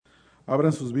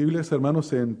Abran sus Biblias,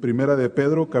 hermanos, en Primera de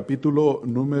Pedro, capítulo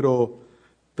número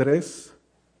 3,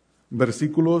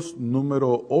 versículos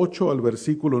número 8 al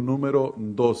versículo número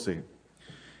 12.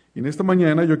 Y en esta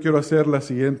mañana yo quiero hacer la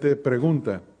siguiente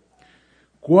pregunta.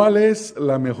 ¿Cuál es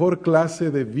la mejor clase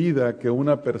de vida que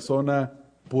una persona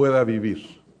pueda vivir?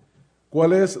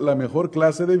 ¿Cuál es la mejor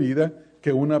clase de vida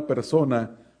que una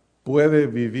persona puede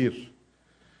vivir?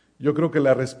 Yo creo que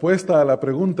la respuesta a la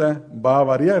pregunta va a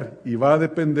variar y va a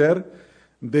depender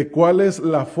de cuál es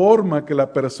la forma que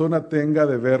la persona tenga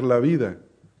de ver la vida,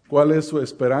 cuál es su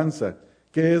esperanza,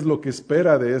 qué es lo que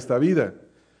espera de esta vida.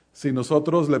 Si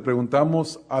nosotros le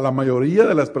preguntamos a la mayoría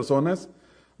de las personas,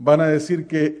 van a decir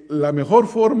que la mejor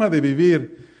forma de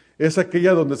vivir es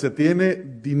aquella donde se tiene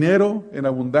dinero en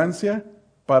abundancia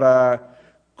para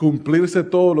cumplirse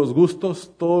todos los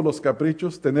gustos, todos los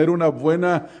caprichos, tener una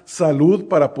buena salud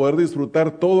para poder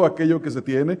disfrutar todo aquello que se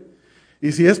tiene.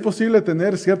 Y si es posible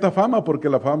tener cierta fama, porque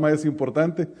la fama es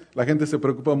importante, la gente se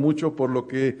preocupa mucho por lo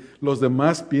que los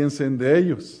demás piensen de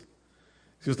ellos.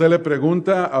 Si usted le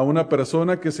pregunta a una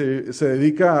persona que se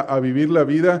dedica a vivir la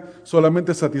vida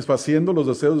solamente satisfaciendo los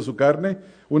deseos de su carne,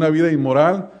 una vida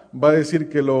inmoral, va a decir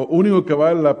que lo único que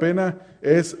vale la pena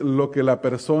es lo que la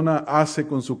persona hace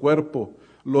con su cuerpo,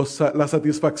 las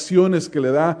satisfacciones que le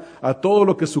da a todo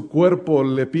lo que su cuerpo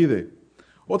le pide.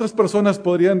 Otras personas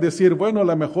podrían decir, bueno,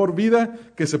 la mejor vida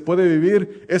que se puede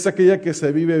vivir es aquella que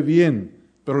se vive bien.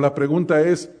 Pero la pregunta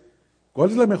es,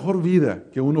 ¿cuál es la mejor vida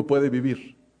que uno puede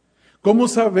vivir? ¿Cómo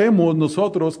sabemos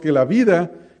nosotros que la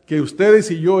vida que ustedes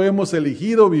y yo hemos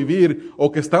elegido vivir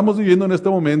o que estamos viviendo en este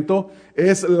momento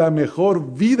es la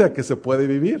mejor vida que se puede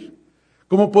vivir?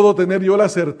 ¿Cómo puedo tener yo la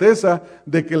certeza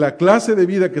de que la clase de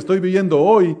vida que estoy viviendo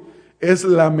hoy es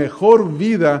la mejor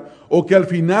vida o que al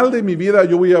final de mi vida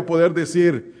yo voy a poder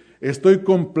decir, estoy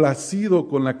complacido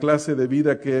con la clase de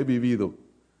vida que he vivido?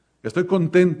 Estoy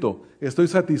contento, estoy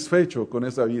satisfecho con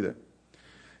esa vida.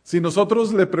 Si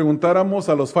nosotros le preguntáramos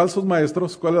a los falsos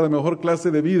maestros cuál es la mejor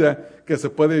clase de vida que se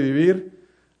puede vivir,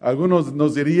 algunos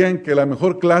nos dirían que la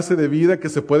mejor clase de vida que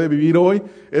se puede vivir hoy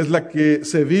es la que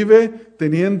se vive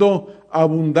teniendo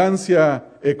abundancia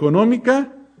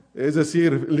económica, es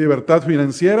decir, libertad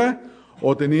financiera,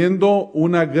 o teniendo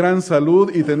una gran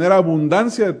salud y tener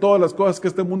abundancia de todas las cosas que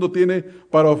este mundo tiene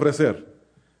para ofrecer.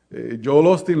 Joel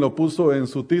Osteen lo puso en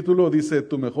su título, dice,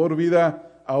 tu mejor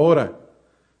vida ahora.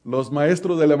 Los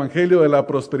maestros del Evangelio de la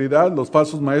Prosperidad, los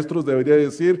falsos maestros debería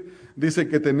decir, dice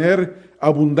que tener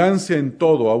abundancia en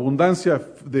todo, abundancia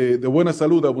de buena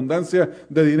salud, abundancia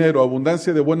de dinero,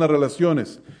 abundancia de buenas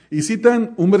relaciones. Y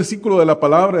citan un versículo de la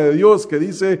palabra de Dios que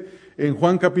dice en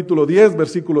Juan capítulo 10,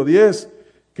 versículo 10,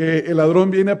 que el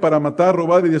ladrón viene para matar,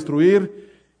 robar y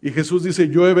destruir. Y Jesús dice,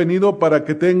 yo he venido para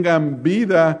que tengan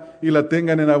vida y la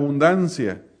tengan en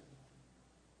abundancia.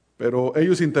 Pero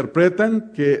ellos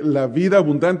interpretan que la vida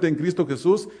abundante en Cristo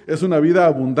Jesús es una vida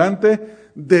abundante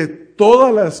de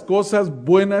todas las cosas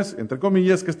buenas, entre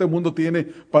comillas, que este mundo tiene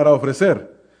para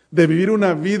ofrecer. De vivir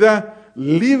una vida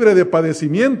libre de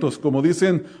padecimientos, como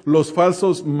dicen los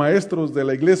falsos maestros de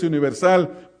la Iglesia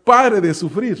Universal, pare de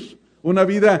sufrir. Una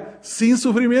vida sin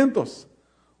sufrimientos,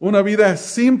 una vida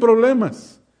sin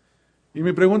problemas. Y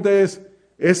mi pregunta ¿es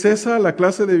esa la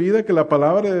clase de vida que la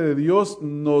palabra de Dios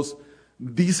nos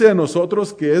dice a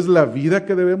nosotros que es la vida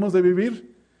que debemos de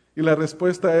vivir? Y la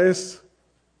respuesta es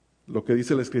lo que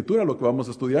dice la Escritura, lo que vamos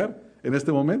a estudiar en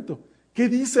este momento. ¿Qué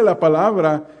dice la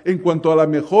palabra en cuanto a la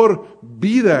mejor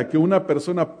vida que una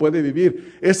persona puede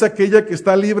vivir? ¿Es aquella que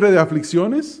está libre de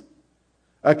aflicciones?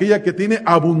 ¿Aquella que tiene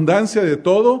abundancia de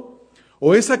todo?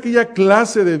 ¿O es aquella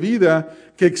clase de vida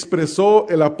que expresó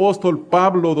el apóstol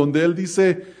Pablo, donde él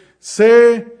dice,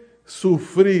 sé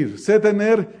sufrir, sé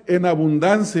tener en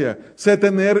abundancia, sé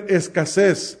tener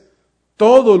escasez,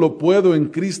 todo lo puedo en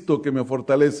Cristo que me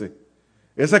fortalece?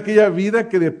 Es aquella vida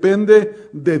que depende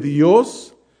de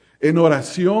Dios en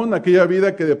oración, aquella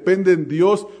vida que depende de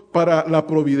Dios para la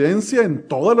providencia en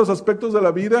todos los aspectos de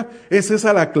la vida. ¿Es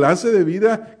esa la clase de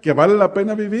vida que vale la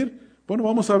pena vivir? Bueno,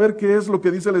 vamos a ver qué es lo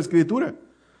que dice la Escritura.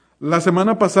 La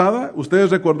semana pasada, ustedes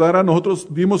recordarán, nosotros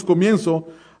dimos comienzo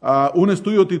a un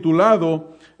estudio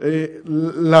titulado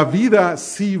La vida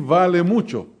sí vale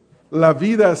mucho. La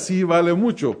vida sí vale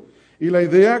mucho. Y la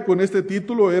idea con este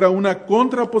título era una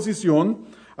contraposición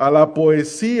a la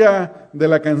poesía de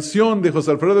la canción de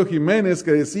José Alfredo Jiménez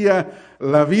que decía,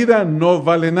 la vida no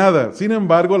vale nada. Sin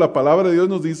embargo, la palabra de Dios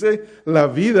nos dice, la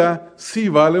vida sí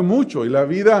vale mucho y la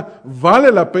vida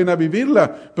vale la pena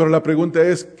vivirla. Pero la pregunta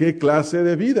es, ¿qué clase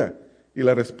de vida? Y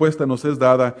la respuesta nos es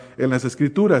dada en las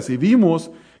Escrituras. Y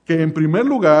vimos que que en primer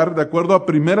lugar, de acuerdo a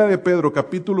Primera de Pedro,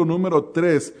 capítulo número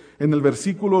 3, en el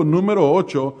versículo número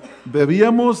 8,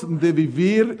 debíamos de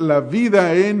vivir la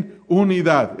vida en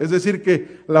unidad. Es decir,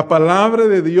 que la palabra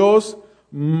de Dios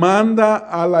manda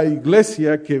a la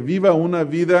iglesia que viva una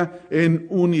vida en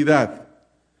unidad.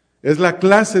 Es la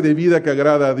clase de vida que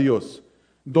agrada a Dios,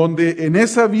 donde en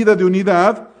esa vida de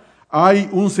unidad hay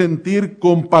un sentir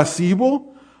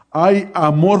compasivo, hay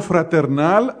amor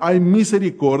fraternal, hay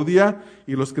misericordia,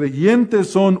 y los creyentes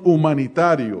son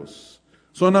humanitarios,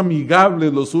 son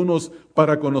amigables los unos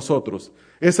para con nosotros.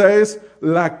 Esa es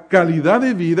la calidad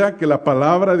de vida que la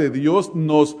palabra de Dios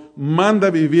nos manda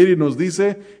vivir y nos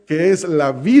dice que es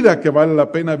la vida que vale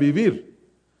la pena vivir.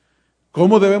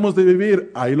 ¿Cómo debemos de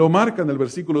vivir? Ahí lo marca en el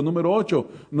versículo número 8.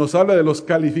 Nos habla de los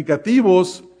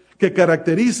calificativos que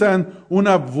caracterizan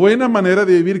una buena manera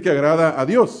de vivir que agrada a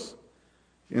Dios.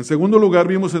 En segundo lugar,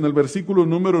 vimos en el versículo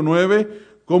número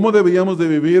 9 cómo debíamos de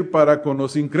vivir para con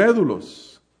los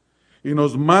incrédulos. Y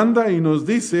nos manda y nos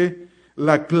dice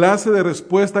la clase de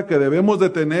respuesta que debemos de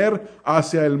tener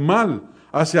hacia el mal,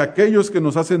 hacia aquellos que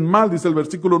nos hacen mal, dice el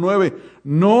versículo 9,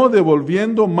 no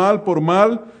devolviendo mal por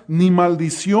mal, ni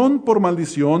maldición por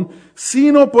maldición,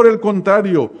 sino por el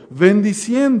contrario,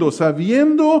 bendiciendo,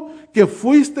 sabiendo que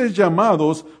fuisteis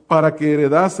llamados para que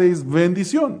heredaseis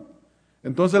bendición.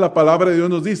 Entonces la palabra de Dios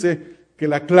nos dice que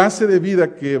la clase de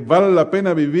vida que vale la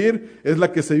pena vivir es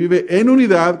la que se vive en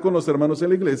unidad con los hermanos en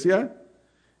la iglesia,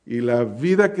 y la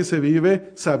vida que se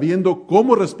vive sabiendo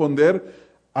cómo responder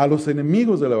a los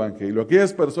enemigos del evangelio,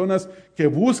 aquellas personas que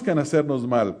buscan hacernos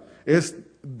mal, es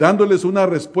dándoles una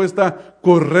respuesta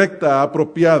correcta,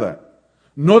 apropiada,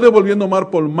 no devolviendo mal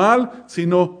por mal,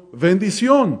 sino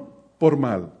bendición por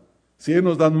mal. Si ellos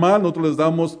nos dan mal, nosotros les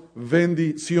damos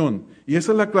bendición. Y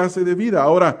esa es la clase de vida.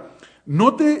 Ahora,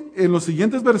 note en los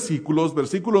siguientes versículos,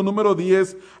 versículo número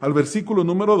 10 al versículo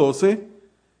número 12,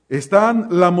 están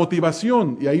la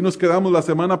motivación, y ahí nos quedamos la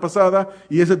semana pasada,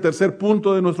 y es el tercer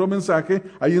punto de nuestro mensaje,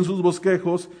 ahí en sus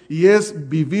bosquejos, y es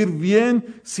vivir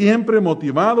bien, siempre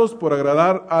motivados por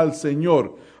agradar al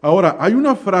Señor. Ahora, hay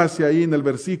una frase ahí en el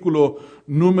versículo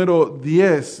número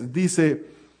 10, dice,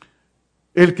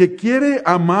 el que quiere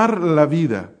amar la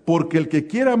vida, porque el que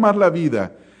quiere amar la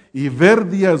vida y ver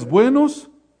días buenos,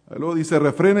 luego dice,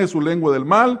 refrene su lengua del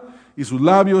mal, y sus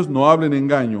labios no hablen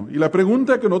engaño. Y la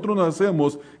pregunta que nosotros nos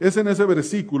hacemos es en ese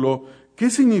versículo, ¿qué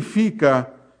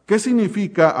significa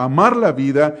amar la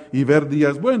vida y ver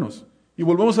días buenos? Y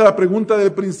volvemos a la pregunta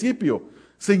del principio,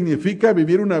 ¿significa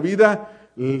vivir una vida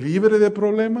libre de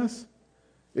problemas?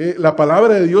 La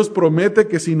palabra de Dios promete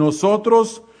que si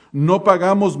nosotros no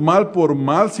pagamos mal por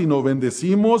mal, sino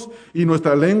bendecimos, y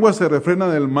nuestra lengua se refrena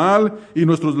del mal, y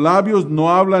nuestros labios no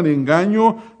hablan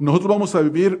engaño, nosotros vamos a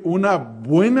vivir una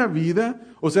buena vida,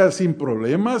 o sea, sin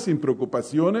problemas, sin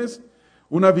preocupaciones,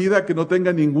 una vida que no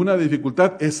tenga ninguna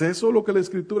dificultad. ¿Es eso lo que la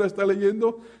Escritura está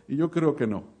leyendo? Y yo creo que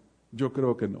no,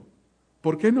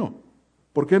 ¿Por qué no?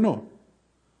 ¿Por qué no?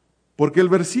 Porque el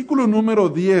versículo número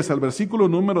 10 al versículo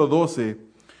número 12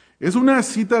 es una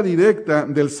cita directa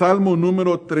del Salmo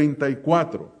número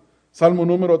 34. Salmo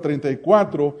número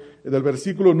 34, del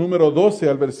versículo número 12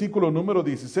 al versículo número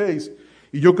 16.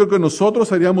 Y yo creo que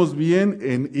nosotros haríamos bien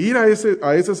en ir a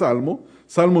ese Salmo,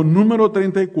 Salmo número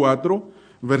 34,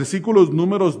 versículos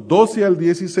números 12 al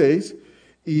 16,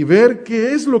 y ver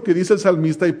qué es lo que dice el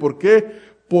salmista y por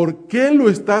qué lo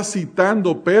está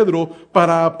citando Pedro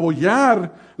para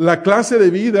apoyar la clase de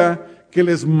vida que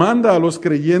les manda a los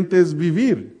creyentes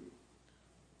vivir.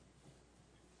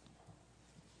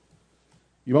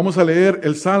 Y vamos a leer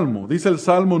el Salmo. Dice el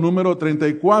Salmo número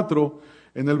 34,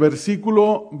 en el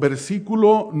versículo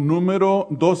número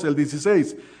 12, el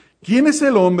 16. ¿Quién es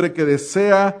el hombre que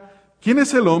desea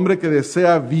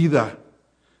vida,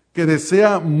 que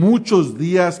desea muchos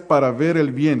días para ver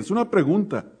el bien? Es una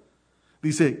pregunta.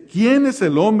 Dice, ¿quién es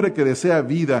el hombre que desea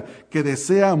vida, que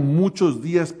desea muchos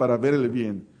días para ver el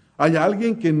bien? ¿Hay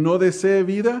alguien que no desee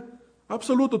vida?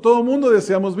 Absoluto, todo el mundo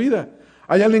deseamos vida.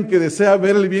 ¿Hay alguien que desea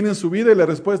ver el bien en su vida? Y la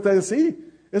respuesta es sí.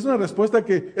 Es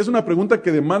una pregunta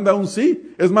que demanda un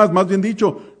sí. Es más bien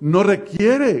dicho, no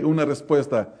requiere una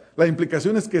respuesta. La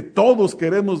implicación es que todos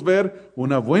queremos ver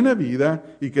una buena vida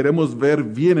y queremos ver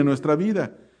bien en nuestra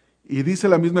vida. Y dice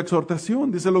la misma exhortación,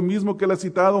 dice lo mismo que él ha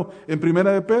citado en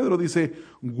Primera de Pedro. Dice,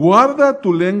 guarda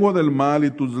tu lengua del mal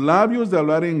y tus labios de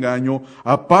hablar engaño.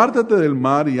 Apártate del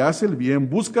mal y haz el bien.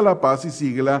 Busca la paz y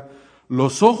síguela.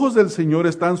 Los ojos del Señor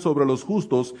están sobre los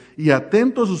justos y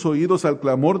atentos sus oídos al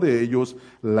clamor de ellos,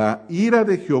 la ira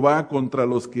de Jehová contra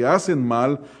los que hacen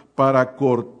mal, para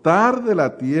cortar de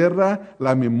la tierra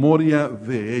la memoria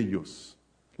de ellos.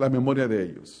 La memoria de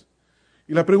ellos.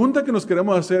 Y la pregunta que nos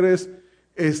queremos hacer es,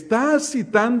 ¿está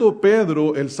citando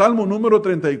Pedro el Salmo número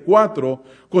 34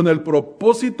 con el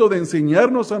propósito de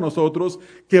enseñarnos a nosotros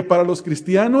que para los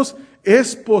cristianos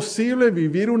es posible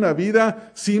vivir una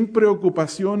vida sin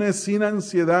preocupaciones, sin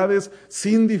ansiedades,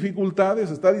 sin dificultades?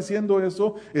 ¿Está diciendo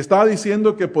eso? ¿Está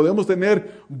diciendo que podemos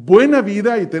tener buena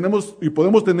vida y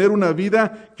podemos tener una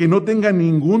vida que no tenga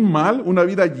ningún mal, una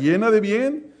vida llena de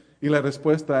bien? Y la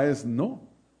respuesta es no,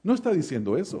 no está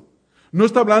diciendo eso. No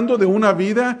está hablando de una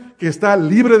vida que está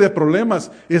libre de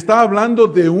problemas. Está hablando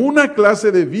de una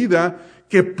clase de vida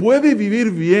que puede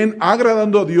vivir bien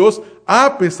agradando a Dios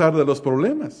a pesar de los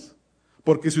problemas.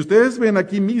 Porque si ustedes ven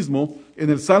aquí mismo, en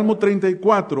el Salmo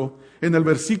 34, en el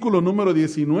versículo número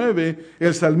 19,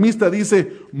 el salmista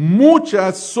dice,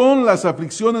 muchas son las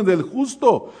aflicciones del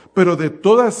justo, pero de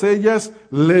todas ellas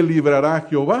le librará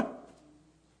Jehová.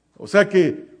 O sea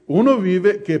que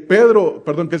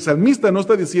que el salmista no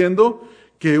está diciendo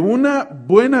que una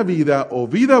buena vida o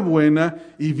vida buena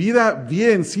y vida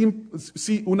bien,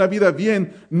 una vida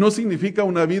bien no significa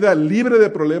una vida libre de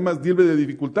problemas, libre de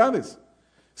dificultades.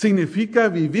 Significa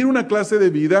vivir una clase de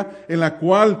vida en la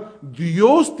cual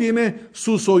Dios tiene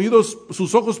sus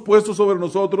ojos puestos sobre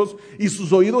nosotros y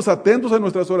sus oídos atentos a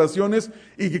nuestras oraciones,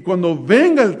 y que cuando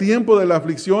venga el tiempo de la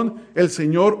aflicción, el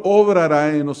Señor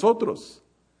obrará en nosotros.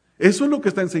 Eso es lo que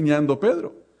está enseñando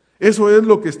Pedro. Eso es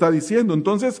lo que está diciendo.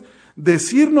 Entonces,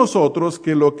 decir nosotros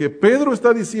que lo que Pedro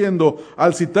está diciendo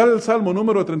al citar el Salmo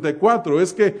número 34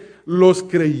 es que los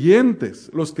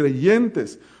creyentes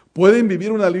pueden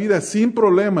vivir una vida sin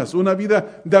problemas, una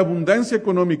vida de abundancia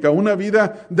económica, una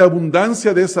vida de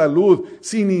abundancia de salud,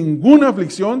 sin ninguna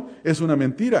aflicción, es una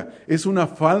mentira, es una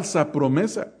falsa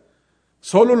promesa.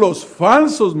 Solo los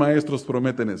falsos maestros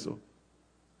prometen eso.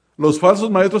 Los falsos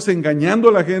maestros, engañando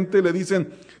a la gente, le dicen,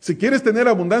 si quieres tener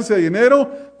abundancia de dinero,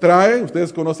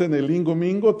 ustedes conocen el lingo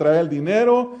mingo, trae el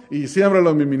dinero y siémbralo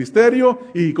en mi ministerio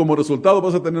y como resultado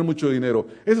vas a tener mucho dinero.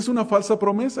 Esa es una falsa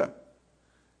promesa.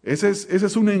 Ese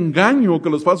es un engaño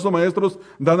que los falsos maestros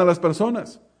dan a las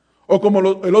personas. O como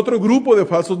el otro grupo de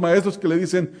falsos maestros que le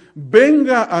dicen,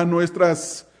 venga a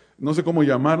nuestras, no sé cómo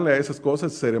llamarle a esas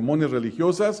cosas, ceremonias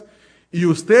religiosas, y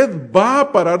usted va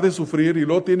a parar de sufrir. Y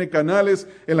luego tiene canales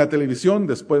en la televisión,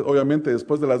 obviamente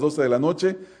después de las 12 de la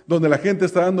noche, donde la gente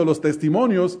está dando los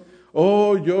testimonios.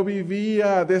 Oh, yo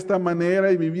vivía de esta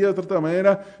manera y vivía de otra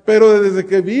manera, pero desde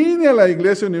que vine a la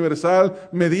Iglesia Universal,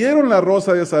 me dieron la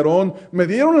rosa de Sarón, me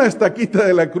dieron la estaquita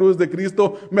de la cruz de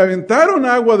Cristo, me aventaron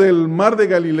agua del mar de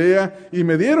Galilea, y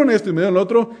me dieron esto y me dieron lo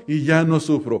otro, y ya no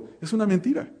sufro. Es una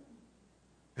mentira.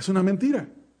 Es una mentira.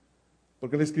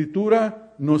 Porque la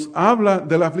Escritura nos habla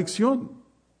de la aflicción.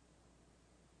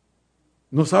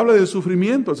 Nos habla del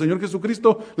sufrimiento. El Señor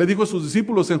Jesucristo le dijo a sus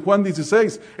discípulos en Juan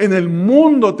 16, en el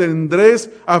mundo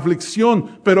tendréis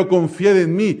aflicción, pero confiad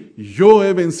en mí, yo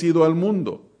he vencido al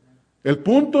mundo. El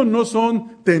punto no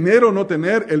son tener o no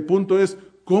tener, el punto es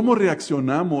cómo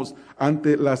reaccionamos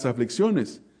ante las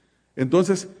aflicciones.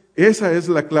 Entonces, esa es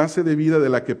la clase de vida de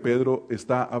la que Pedro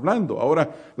está hablando.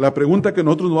 Ahora, la pregunta que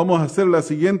nosotros nos vamos a hacer es la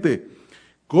siguiente.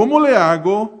 ¿Cómo le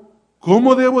hago?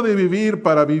 ¿Cómo debo de vivir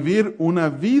para vivir una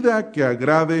vida que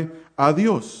agrade a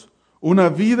Dios? Una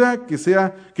vida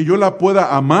que yo la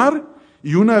pueda amar,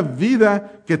 y una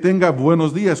vida que tenga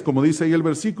buenos días, como dice ahí el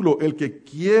versículo. El que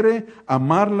quiere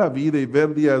amar la vida y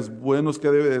ver días buenos,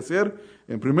 ¿qué debe de ser?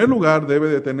 En primer lugar, debe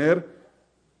de tener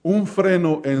un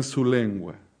freno en su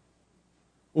lengua.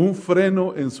 Un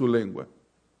freno en su lengua.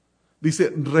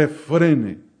 Dice,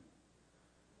 refrene,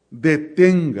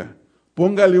 detenga,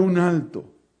 póngale un alto.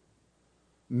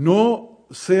 No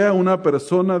sea una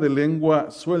persona de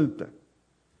lengua suelta.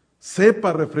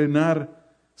 Sepa refrenar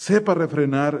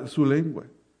su lengua.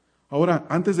 Ahora,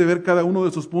 antes de ver cada uno de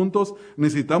esos puntos,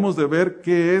 necesitamos de ver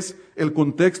qué es el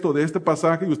contexto de este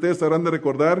pasaje, y ustedes habrán de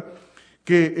recordar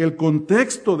que el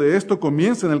contexto de esto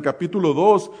comienza en el capítulo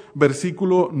 2,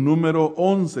 versículo número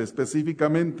 11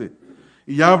 específicamente.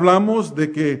 Y ya hablamos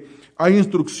de que hay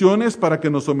instrucciones para que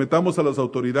nos sometamos a las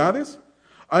autoridades,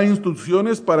 hay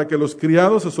instrucciones para que los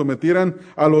criados se sometieran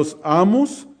a los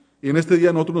amos, y en este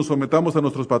día nosotros nos sometamos a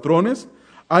nuestros patrones.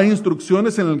 Hay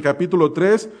instrucciones en el capítulo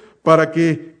 3 para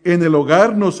que en el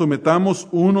hogar nos sometamos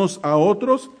unos a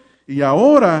otros. Y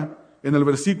ahora, en el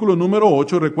versículo número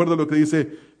 8, recuerda lo que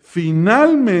dice,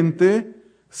 finalmente,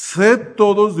 sed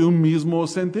todos de un mismo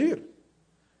sentir.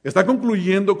 Está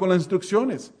concluyendo con las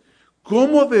instrucciones.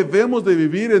 ¿Cómo debemos de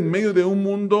vivir en medio de un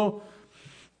mundo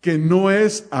que no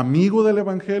es amigo del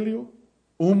Evangelio?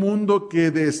 Un mundo que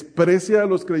desprecia a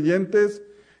los creyentes,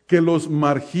 que los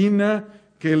margina,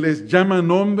 que les llama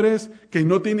nombres, que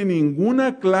no tiene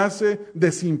ninguna clase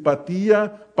de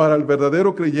simpatía para el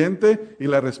verdadero creyente? Y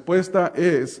la respuesta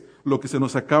es lo que se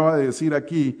nos acaba de decir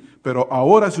aquí. Pero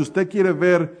ahora, si usted quiere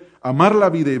amar la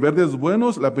vida y ver días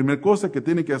buenos, la primera cosa que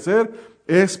tiene que hacer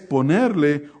es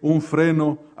ponerle un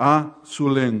freno a su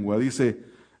lengua. Dice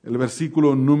el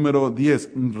versículo número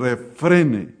 10,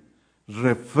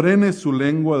 refrene su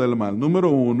lengua del mal.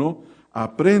 Número 1,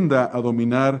 aprenda a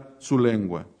dominar su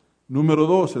lengua. Número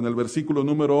 2, en el versículo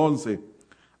número 11,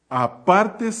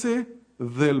 apártese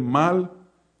del mal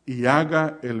y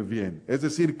haga el bien. Es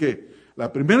decir que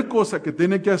la primera cosa que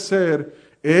tiene que hacer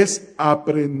es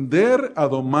aprender a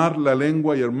domar la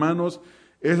lengua. Y hermanos,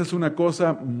 esa es una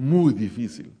cosa muy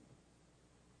difícil,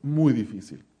 muy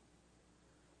difícil.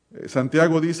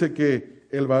 Santiago dice que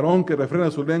el varón que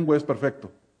refrena su lengua es perfecto.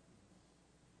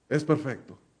 Es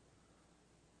perfecto.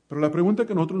 Pero la pregunta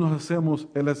que nosotros nos hacemos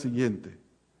es la siguiente.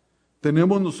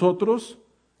 ¿Tenemos nosotros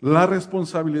la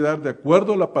responsabilidad, de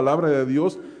acuerdo a la palabra de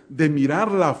Dios, de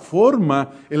mirar la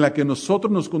forma en la que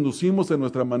nosotros nos conducimos en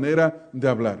nuestra manera de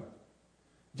hablar?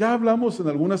 Ya hablamos en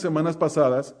algunas semanas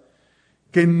pasadas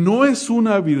que no es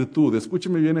una virtud,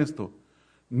 escúcheme bien esto,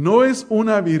 no es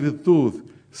una virtud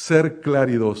ser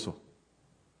claridoso.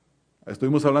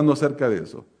 Estuvimos hablando acerca de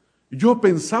eso. Yo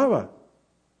pensaba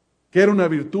que era una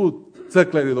virtud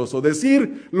ser claridoso,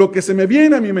 decir lo que se me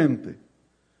viene a mi mente.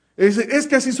 Es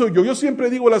que así soy yo siempre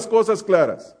digo las cosas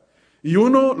claras. Y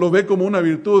uno lo ve como una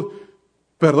virtud.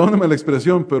 Perdóname la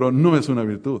expresión, pero no es una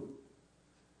virtud.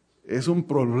 Es un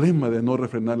problema de no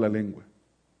refrenar la lengua.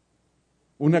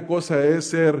 Una cosa es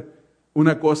ser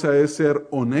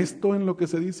honesto en lo que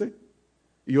se dice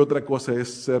y otra cosa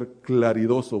es ser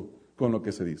claridoso con lo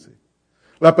que se dice.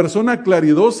 La persona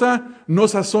claridosa no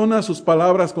sazona sus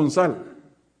palabras con sal.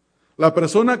 La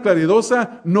persona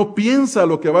claridosa no piensa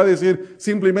lo que va a decir,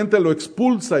 simplemente lo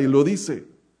expulsa y lo dice.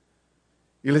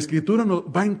 Y la Escritura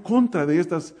va en contra de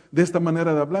esta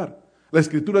manera de hablar. La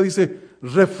Escritura dice,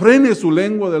 refrene su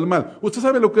lengua del mal. Usted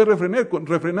sabe lo que es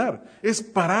refrenar. Es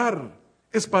parar.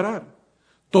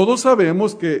 Todos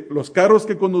sabemos que los carros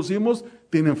que conducimos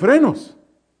tienen frenos.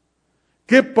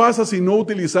 ¿Qué pasa si no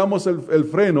utilizamos el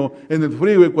freno en el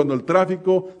freeway cuando el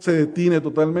tráfico se detiene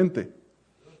totalmente?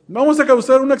 Vamos a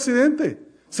causar un accidente.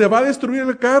 Se va a destruir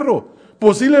el carro.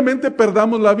 Posiblemente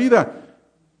perdamos la vida.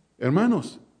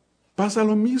 Hermanos, pasa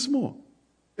lo mismo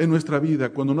en nuestra vida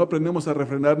cuando no aprendemos a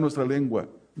refrenar nuestra lengua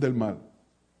del mal.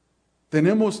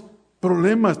 Tenemos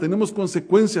problemas, tenemos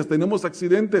consecuencias, tenemos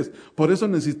accidentes. Por eso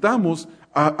necesitamos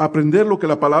aprender lo que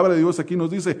la palabra de Dios aquí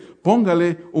nos dice.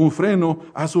 Póngale un freno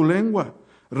a su lengua.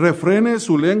 Refrene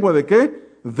su lengua ¿de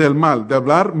qué? Del mal, de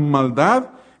hablar maldad,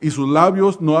 y sus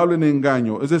labios no hablen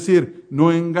engaño. Es decir,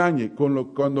 no engañe.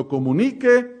 Cuando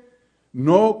comunique,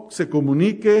 no se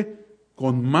comunique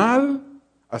con mal,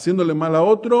 haciéndole mal a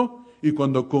otro, y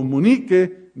cuando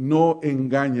comunique, no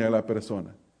engañe a la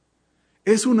persona.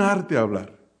 Es un arte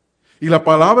hablar. Y la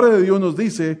palabra de Dios nos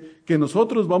dice que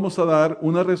nosotros vamos a dar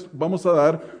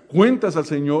cuentas al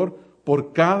Señor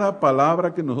por cada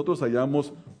palabra que nosotros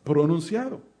hayamos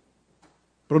pronunciado.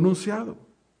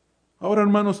 Ahora,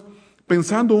 hermanos,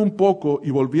 pensando un poco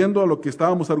y volviendo a lo que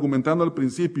estábamos argumentando al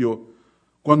principio,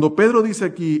 cuando Pedro dice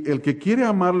aquí, el que quiere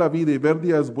amar la vida y ver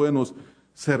días buenos,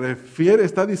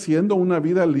 está diciendo una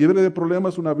vida libre de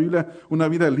problemas, una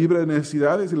vida libre de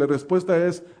necesidades, y la respuesta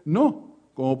es no.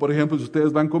 Como por ejemplo, si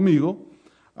ustedes van conmigo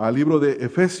al libro de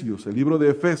Efesios, el libro de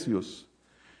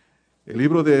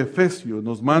Efesios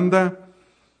nos manda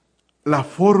la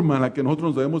forma en la que nosotros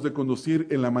nos debemos de conducir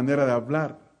en la manera de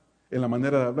hablar,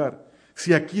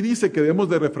 Si aquí dice que debemos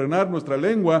de refrenar nuestra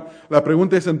lengua, la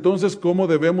pregunta es entonces, ¿cómo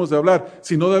debemos de hablar?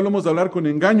 Si no debemos de hablar con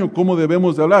engaño, ¿cómo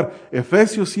debemos de hablar?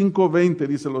 Efesios 5:20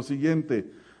 dice lo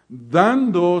siguiente,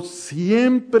 dando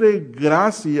siempre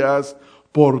gracias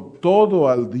por todo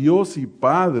al Dios y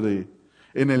Padre,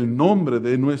 en el nombre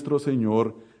de nuestro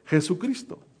Señor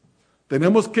Jesucristo.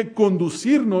 Tenemos que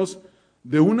conducirnos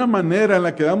de una manera en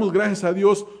la que damos gracias a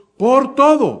Dios por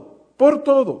todo.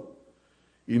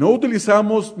 Y no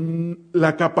utilizamos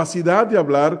la capacidad de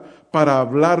hablar para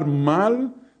hablar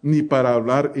mal ni para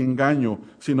hablar engaño,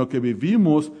 sino que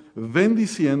vivimos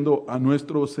bendiciendo a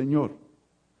nuestro Señor.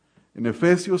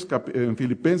 En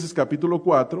Filipenses capítulo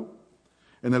 4,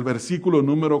 en el versículo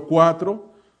número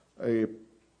 4,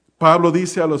 Pablo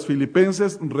dice a los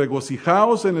filipenses,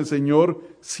 regocijaos en el Señor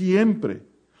siempre.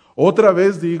 Otra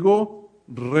vez digo,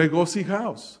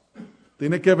 regocijaos.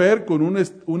 Tiene que ver con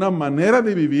una manera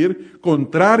de vivir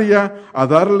contraria a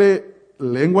darle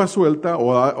lengua suelta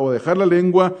o dejar la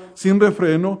lengua sin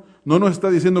refreno. no nos está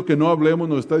diciendo que no hablemos,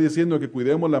 nos está diciendo que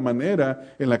cuidemos la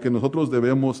manera en la que nosotros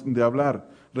debemos de hablar,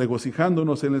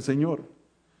 regocijándonos en el Señor.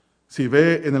 Si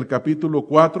ve en el capítulo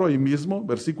 4, ahí mismo,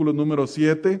 versículo número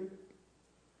 7,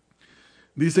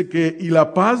 dice que, y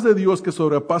la paz de Dios que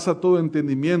sobrepasa todo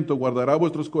entendimiento, guardará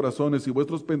vuestros corazones y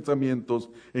vuestros pensamientos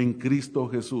en Cristo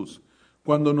Jesús.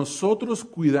 Cuando nosotros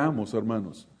cuidamos,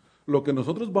 hermanos, lo que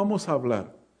nosotros vamos a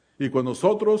hablar, y cuando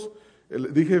nosotros,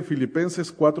 dije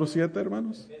Filipenses 4:7,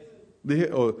 hermanos,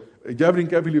 ya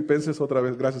brinqué a Filipenses otra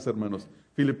vez, gracias hermanos,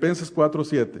 Filipenses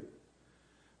 4:7,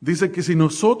 dice que si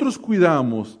nosotros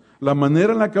cuidamos la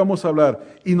manera en la que vamos a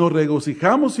hablar y nos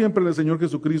regocijamos siempre en el Señor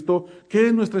Jesucristo, ¿qué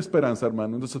es nuestra esperanza,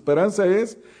 hermano? Nuestra esperanza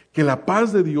es que la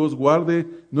paz de Dios guarde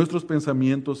nuestros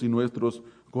pensamientos y nuestros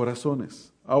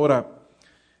corazones. Ahora,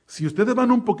 si ustedes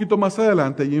van un poquito más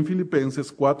adelante, ahí en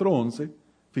Filipenses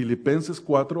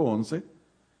 4:11,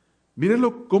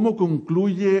 mírenlo cómo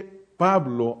concluye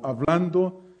Pablo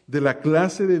hablando de la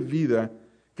clase de vida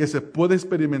que se puede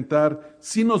experimentar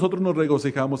si nosotros nos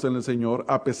regocijamos en el Señor,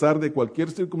 a pesar de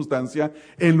cualquier circunstancia,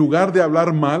 en lugar de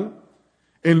hablar mal,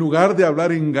 en lugar de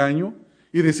hablar engaño,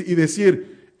 y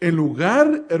decir, en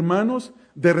lugar, hermanos,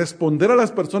 de responder a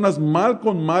las personas mal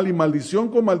con mal y maldición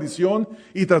con maldición,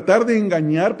 y tratar de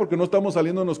engañar porque no estamos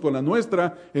saliéndonos con la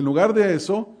nuestra, en lugar de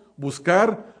eso,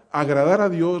 buscar agradar a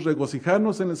Dios,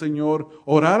 regocijarnos en el Señor,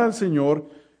 orar al Señor.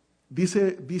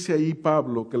 Dice ahí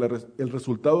Pablo que el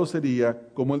resultado sería,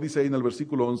 como él dice ahí en el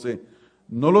versículo 11,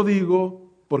 no lo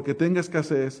digo porque tenga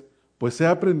escasez, pues he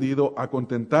aprendido a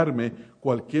contentarme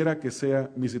cualquiera que sea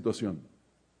mi situación.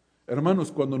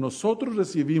 Hermanos, cuando nosotros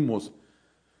recibimos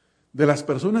de las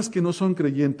personas que no son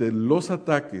creyentes los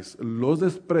ataques, los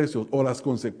desprecios o las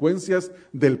consecuencias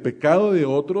del pecado de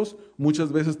otros,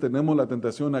 muchas veces tenemos la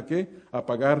tentación ¿a qué? A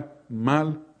pagar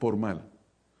mal por mal,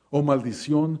 o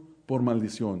maldición por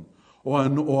maldición, o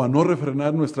a no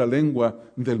refrenar nuestra lengua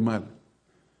del mal.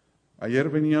 Ayer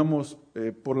veníamos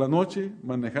por la noche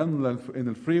manejando en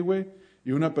el freeway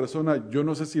y una persona, yo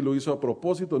no sé si lo hizo a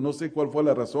propósito, no sé cuál fue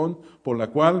la razón por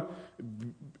la cual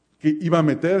que iba a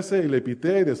meterse y le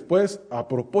pité y después a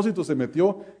propósito se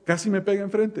metió, casi me pega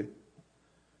enfrente.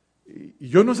 Y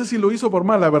yo no sé si lo hizo por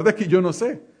mal, la verdad que yo no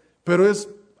sé, pero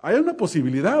hay una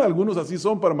posibilidad, algunos así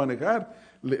son para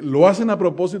manejar, lo hacen a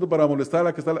propósito para molestar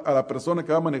a la persona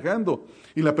que va manejando.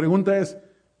 Y la pregunta es,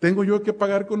 ¿tengo yo que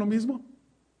pagar con lo mismo?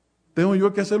 ¿Tengo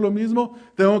yo que hacer lo mismo?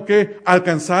 ¿Tengo que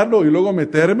alcanzarlo y luego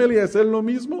metérmele y hacer lo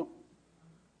mismo?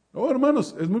 No,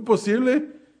 hermanos, es muy posible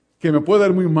que me pueda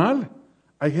dar muy mal.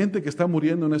 Hay gente que está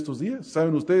muriendo en estos días.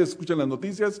 Saben ustedes, escuchan las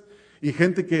noticias y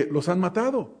gente que los han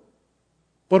matado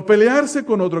por pelearse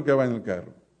con otro que va en el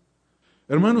carro.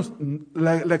 Hermanos,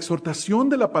 la exhortación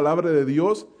de la palabra de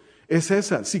Dios es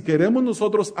esa. Si queremos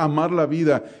nosotros amar la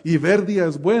vida y ver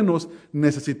días buenos,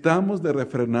 necesitamos de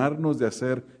refrenarnos de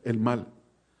hacer el mal.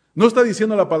 No está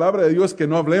diciendo la palabra de Dios que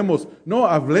no hablemos, no,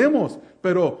 hablemos,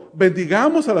 pero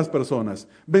bendigamos a las personas,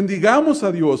 bendigamos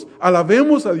a Dios,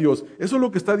 alabemos a Dios. Eso es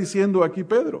lo que está diciendo aquí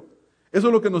Pedro. Eso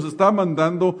es lo que nos está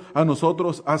mandando a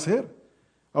nosotros a hacer.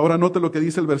 Ahora note lo que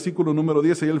dice el versículo número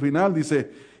 10 ahí al final,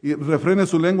 dice, y refrene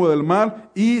su lengua del mal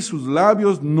y sus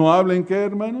labios no hablen, ¿qué,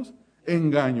 hermanos?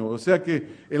 Engaño. O sea que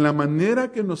en la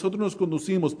manera que nosotros nos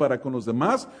conducimos para con los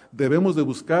demás, debemos de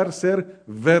buscar ser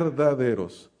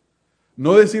verdaderos.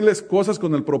 No decirles cosas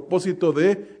con el propósito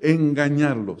de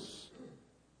engañarlos.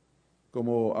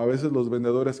 Como a veces los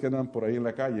vendedores que andan por ahí en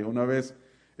la calle. Una vez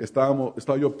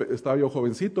estaba yo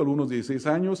jovencito, algunos 16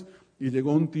 años, y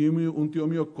llegó un tío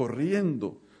mío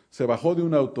corriendo. Se bajó de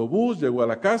un autobús, llegó a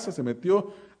la casa, se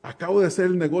metió. Acabo de hacer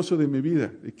el negocio de mi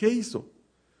vida. ¿Y qué hizo?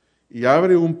 Y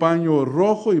abre un paño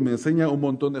rojo y me enseña un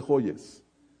montón de joyas.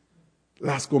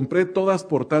 Las compré todas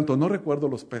por tanto, no recuerdo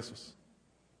los pesos.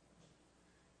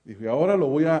 Dije, ahora lo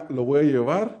voy a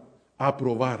llevar a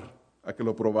probar, a que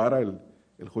lo probara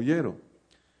el joyero.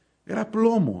 Era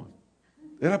plomo.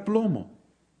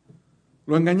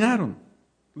 Lo engañaron.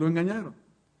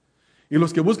 Y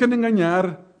los que buscan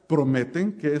engañar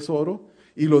prometen que es oro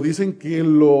y lo dicen que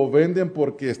lo venden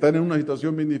porque están en una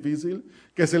situación bien difícil,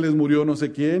 que se les murió no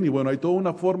sé quién, y bueno, hay toda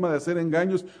una forma de hacer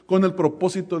engaños con el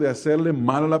propósito de hacerle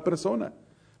mal a la persona.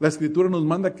 La Escritura nos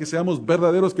manda que seamos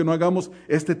verdaderos, que no hagamos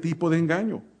este tipo de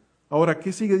engaño. Ahora,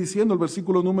 ¿qué sigue diciendo el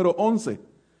versículo número 11?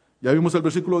 Ya vimos el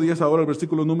versículo 10, ahora el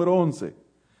versículo número 11.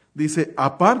 Dice,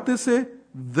 apártese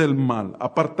del mal,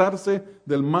 apartarse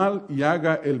del mal y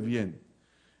haga el bien.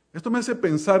 Esto me hace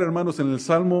pensar, hermanos, en el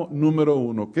Salmo número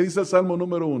 1. ¿Qué dice el Salmo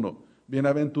número 1?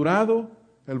 Bienaventurado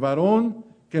el varón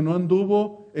que no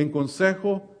anduvo en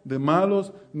consejo de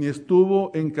malos, ni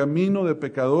estuvo en camino de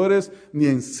pecadores, ni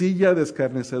en silla de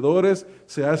escarnecedores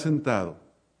se ha sentado.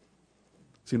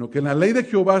 sino que en la ley de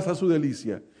Jehová está su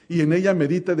delicia, y en ella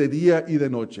medita de día y de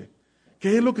noche.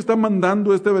 ¿Qué es lo que está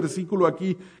mandando este versículo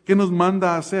aquí? ¿Qué nos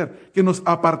manda a hacer? Que nos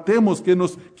apartemos, que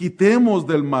nos quitemos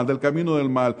del mal, del camino del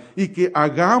mal, y que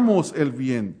hagamos el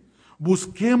bien.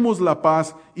 Busquemos la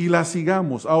paz y la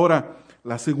sigamos. Ahora,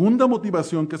 la segunda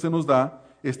motivación que se nos da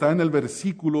está en el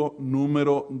versículo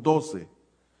número 12.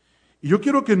 Y yo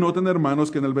quiero que noten,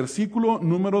 hermanos, que en el versículo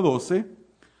número 12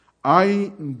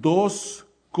 hay dos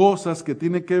cosas que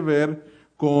tienen que ver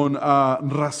con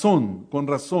razón.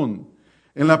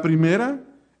 En la primera,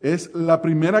 es la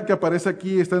primera que aparece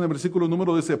aquí, está en el versículo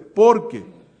número 12. ¿Por qué?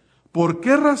 ¿Por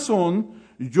qué razón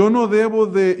yo debo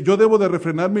de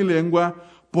refrenar mi lengua?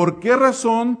 ¿Por qué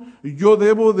razón yo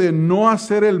debo de no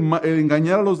hacer el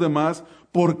engañar a los demás?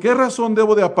 ¿Por qué razón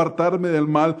debo de apartarme del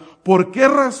mal? ¿Por qué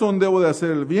razón debo de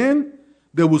hacer el bien?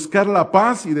 De buscar la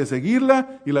paz y de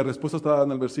seguirla. Y la respuesta está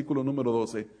en el versículo número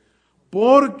 12.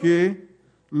 Porque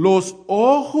los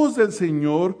ojos del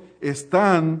Señor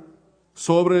están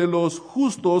sobre los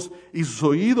justos y sus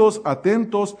oídos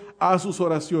atentos a sus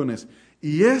oraciones.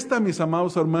 Y esta, mis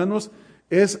amados hermanos,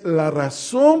 es la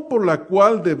razón por la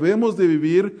cual debemos de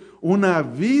vivir una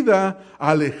vida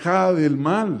alejada del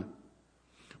mal.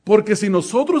 Porque si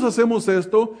nosotros hacemos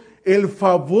esto, el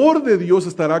favor de Dios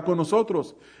estará con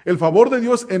nosotros. El favor de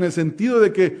Dios en el sentido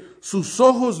de que sus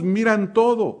ojos miran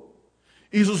todo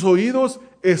y sus oídos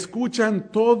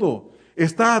escuchan todo.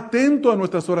 Está atento a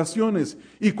nuestras oraciones,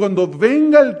 y cuando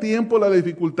venga el tiempo de la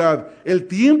dificultad, el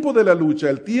tiempo de la lucha,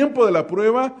 el tiempo de la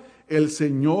prueba, el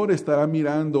Señor estará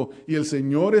mirando y el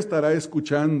Señor estará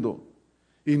escuchando.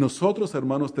 Y nosotros,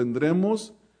 hermanos,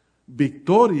 tendremos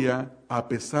victoria a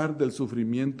pesar del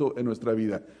sufrimiento en nuestra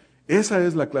vida. Esa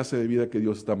es la clase de vida que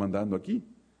Dios está mandando aquí.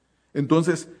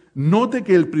 Entonces, note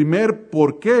que el primer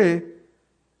por qué,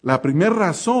 la primera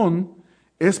razón,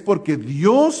 es porque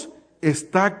Dios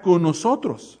está con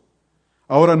nosotros.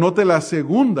 Ahora note la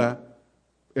segunda,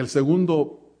 el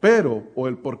segundo pero o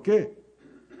el por qué.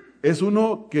 Es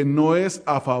uno que no es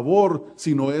a favor,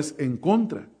 sino es en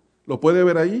contra. ¿Lo puede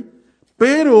ver ahí?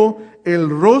 Pero el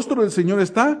rostro del Señor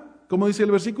está, ¿cómo dice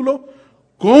el versículo?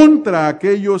 Contra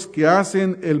aquellos que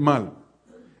hacen el mal.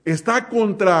 Está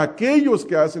contra aquellos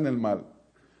que hacen el mal.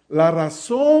 La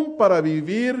razón para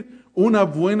vivir una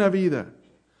buena vida,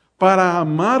 para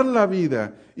amar la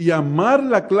vida y amar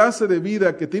la clase de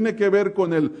vida que tiene que ver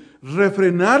con el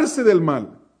refrenarse del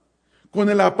mal,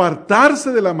 con el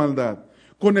apartarse de la maldad,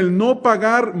 con el no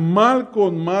pagar mal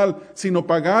con mal, sino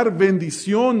pagar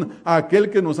bendición a aquel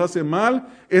que nos hace mal,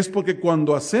 es porque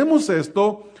cuando hacemos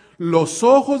esto, los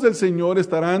ojos del Señor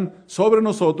estarán sobre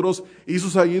nosotros y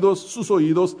sus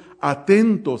oídos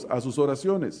atentos a sus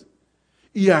oraciones.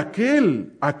 Y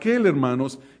aquel,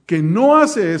 hermanos, que no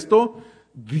hace esto,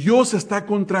 Dios está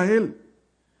contra él.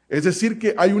 Es decir,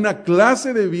 que hay una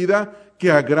clase de vida que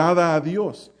agrada a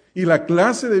Dios. Y la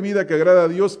clase de vida que agrada a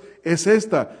Dios es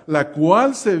esta, la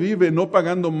cual se vive no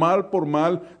pagando mal por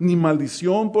mal, ni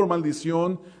maldición por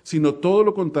maldición, sino todo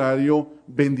lo contrario,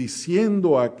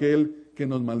 bendiciendo a aquel que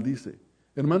nos maldice.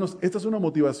 Hermanos, esta es una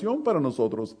motivación para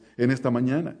nosotros en esta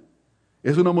mañana.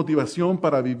 Es una motivación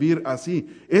para vivir así.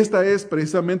 Esta es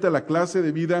precisamente la clase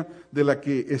de vida de la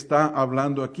que está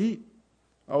hablando aquí.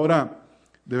 Ahora,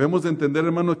 debemos de entender,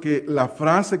 hermanos, que la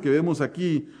frase que vemos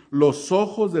aquí, los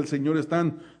ojos del Señor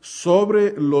están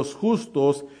sobre los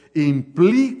justos,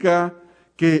 implica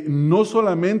que no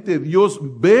solamente Dios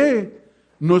ve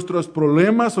nuestros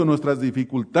problemas o nuestras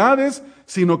dificultades,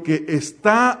 sino que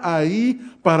está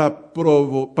ahí para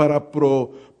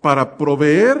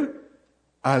proveer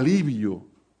alivio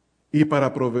y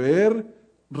para proveer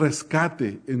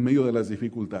rescate en medio de las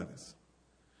dificultades.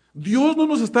 Dios no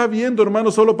nos está viendo,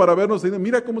 hermanos, solo para vernos y decir,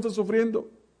 mira cómo está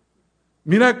sufriendo,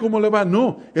 mira cómo le va.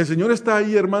 No, el Señor está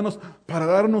ahí, hermanos, para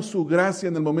darnos su gracia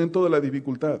en el momento de la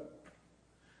dificultad,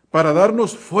 para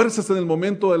darnos fuerzas en el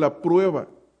momento de la prueba.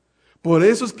 Por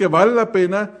eso es que vale la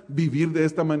pena vivir de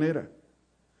esta manera.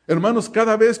 Hermanos,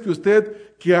 cada vez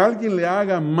que alguien le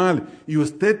haga mal y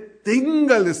usted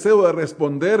tenga el deseo de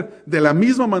responder de la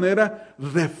misma manera,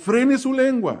 refrene su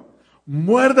lengua,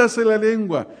 muérdase la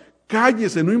lengua,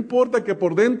 cállese, no importa que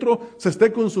por dentro se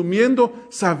esté consumiendo,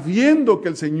 sabiendo que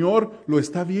el Señor lo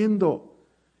está viendo.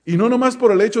 Y no nomás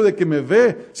por el hecho de que me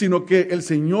ve, sino que el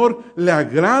Señor le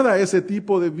agrada ese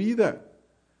tipo de vida.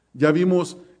 Ya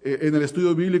vimos en el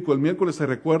estudio bíblico el miércoles, se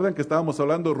recuerdan que estábamos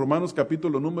hablando de Romanos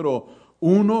capítulo número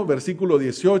 1, versículo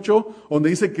 18, donde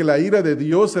dice que la ira de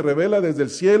Dios se revela desde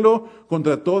el cielo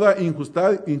contra toda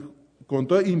impiedad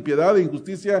e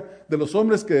injusticia de los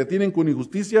hombres que detienen con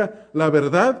injusticia la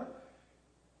verdad,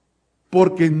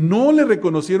 porque no le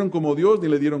reconocieron como Dios ni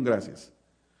le dieron gracias.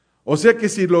 O sea que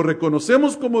si lo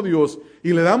reconocemos como Dios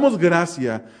y le damos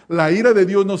gracia, la ira de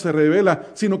Dios no se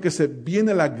revela, sino que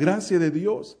viene la gracia de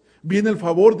Dios, viene el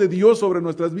favor de Dios sobre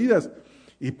nuestras vidas.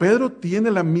 Y Pedro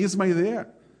tiene la misma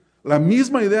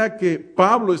idea que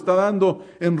Pablo está dando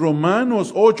en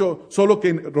Romanos 8,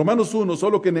 Romanos 1,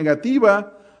 solo que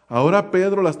negativa. Ahora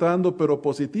Pedro la está dando pero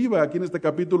positiva. Aquí en este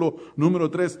capítulo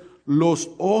número 3, los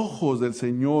ojos del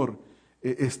Señor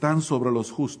están sobre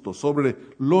los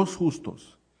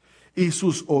justos, y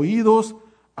sus oídos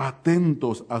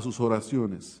atentos a sus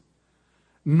oraciones.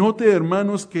 Note,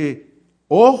 hermanos, que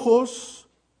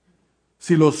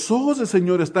si los ojos del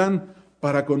Señor están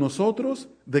para con nosotros,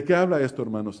 ¿de qué habla esto,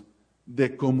 hermanos?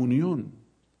 De comunión.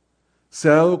 ¿Se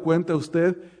ha dado cuenta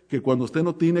usted que cuando usted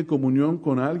no tiene comunión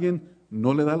con alguien,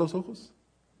 no le da los ojos?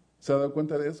 ¿Se ha dado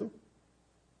cuenta de eso?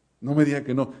 No me diga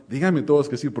que no. Díganme todos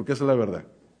que sí, porque esa es la verdad.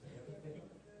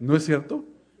 ¿No es cierto?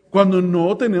 Cuando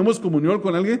no tenemos comunión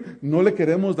con alguien, no le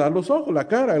queremos dar los ojos, la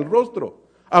cara, el rostro.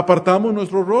 Apartamos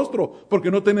nuestro rostro porque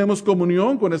no tenemos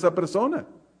comunión con esa persona.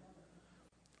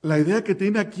 La idea que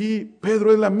tiene aquí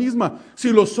Pedro es la misma.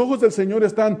 Si los ojos del Señor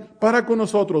están para con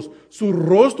nosotros, su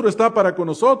rostro está para con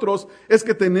nosotros, es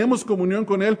que tenemos comunión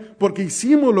con Él porque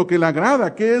hicimos lo que le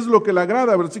agrada. ¿Qué es lo que le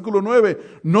agrada? Versículo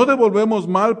 9. No devolvemos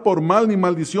mal por mal ni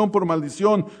maldición por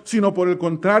maldición, sino por el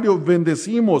contrario,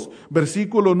 bendecimos.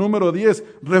 Versículo número 10.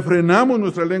 Refrenamos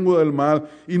nuestra lengua del mal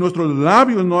y nuestros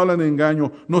labios no hablan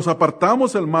engaño. Nos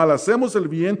apartamos el mal, hacemos el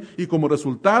bien y como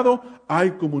resultado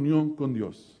hay comunión con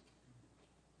Dios.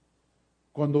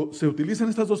 Cuando se utilizan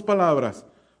estas dos palabras,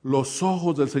 los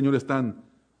ojos del Señor están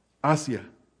hacia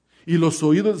y los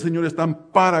oídos del Señor están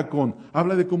para con.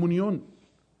 Habla de comunión.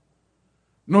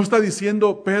 No está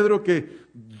diciendo Pedro que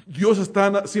Dios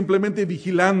está simplemente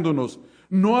vigilándonos.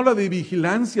 No habla de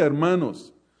vigilancia,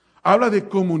 hermanos. Habla de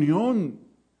comunión.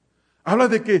 Habla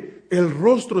de que el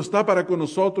rostro está para con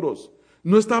nosotros.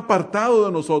 No está apartado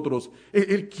de nosotros.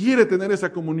 Él quiere tener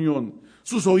esa comunión.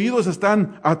 Sus oídos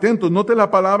están atentos. Note la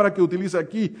palabra que utiliza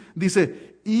aquí.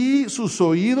 Dice, y sus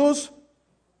oídos,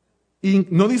 y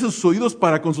no dice sus oídos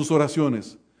para con sus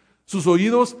oraciones. Sus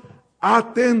oídos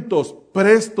atentos,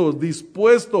 prestos,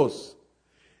 dispuestos.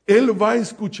 Él va a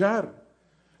escuchar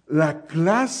la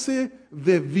clase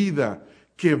de vida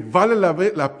que vale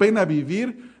la pena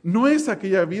vivir. No es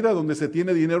aquella vida donde se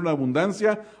tiene dinero en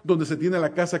abundancia, donde se tiene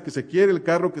la casa que se quiere, el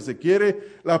carro que se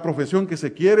quiere, la profesión que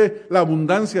se quiere, la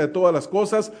abundancia de todas las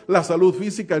cosas, la salud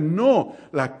física. No,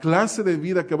 la clase de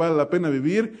vida que vale la pena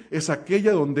vivir es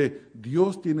aquella donde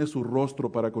Dios tiene su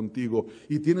rostro para contigo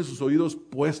y tiene sus oídos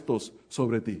puestos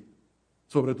sobre ti,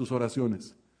 sobre tus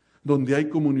oraciones, donde hay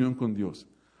comunión con Dios.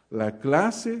 La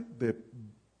clase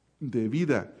de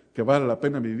vida que vale la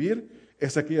pena vivir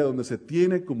es aquella donde se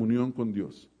tiene comunión con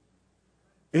Dios.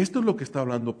 Esto es lo que está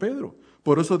hablando Pedro.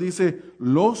 Por eso dice,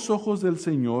 los ojos del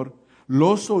Señor,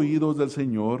 los oídos del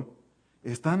Señor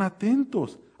están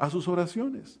atentos a sus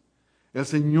oraciones. El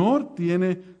Señor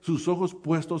tiene sus ojos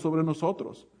puestos sobre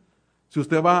nosotros. Si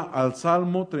usted va al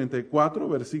Salmo 34,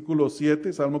 versículo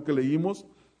 7, Salmo que leímos,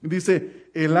 dice,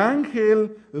 el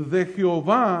ángel de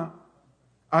Jehová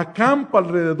acampa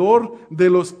alrededor de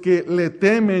los que le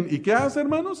temen. ¿Y qué hace,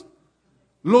 hermanos?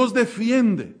 Los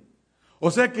defiende. O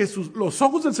sea que los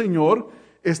ojos del Señor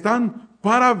están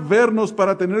para vernos,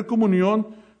 para tener comunión,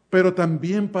 pero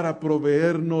también para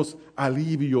proveernos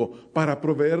alivio, para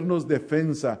proveernos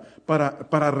defensa,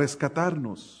 para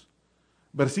rescatarnos.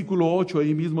 Versículo 8,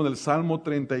 ahí mismo del Salmo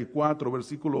 34,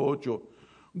 versículo 8.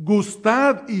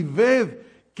 Gustad y ved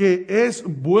que es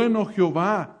bueno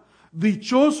Jehová.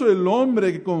 Dichoso el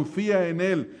hombre que confía en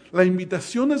Él. La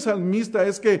invitación del salmista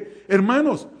es que,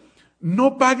 hermanos,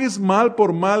 no pagues mal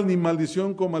por mal ni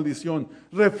maldición con maldición.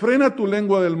 Refrena tu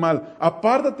lengua del mal,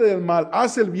 apártate del mal,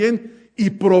 haz el bien y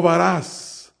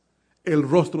probarás el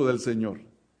rostro del Señor.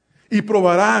 Y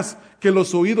probarás que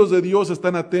los oídos de Dios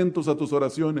están atentos a tus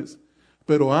oraciones.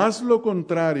 Pero haz lo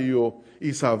contrario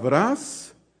y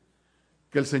sabrás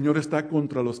que el Señor está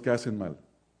contra los que hacen mal.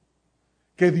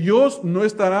 Que Dios no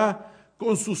estará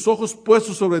con sus ojos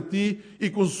puestos sobre ti y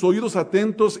con sus oídos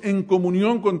atentos en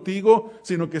comunión contigo,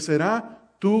 sino que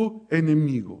será tu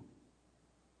enemigo.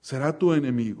 Será tu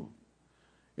enemigo.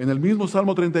 En el mismo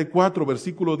Salmo 34,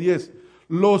 versículo 10,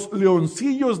 los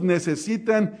leoncillos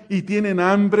necesitan y tienen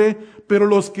hambre, pero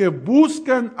los que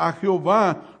buscan a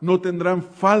Jehová no tendrán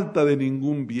falta de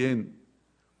ningún bien.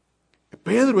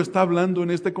 Pedro está hablando en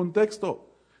este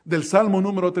contexto del Salmo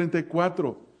número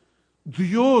 34.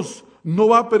 Dios no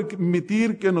va a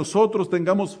permitir que nosotros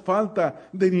tengamos falta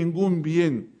de ningún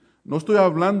bien. No estoy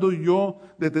hablando yo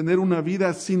de tener una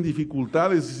vida sin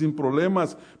dificultades y sin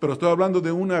problemas, pero estoy hablando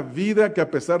de una vida que a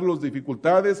pesar de las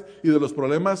dificultades y de los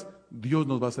problemas, Dios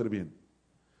nos va a hacer bien.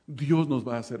 Dios nos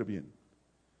va a hacer bien.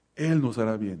 Él nos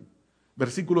hará bien.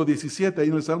 Versículo 17, ahí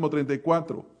en el Salmo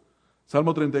 34.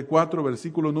 Salmo 34,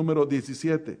 versículo número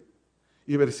 17.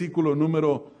 Y versículo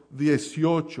número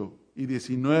 18 y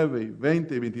 19, y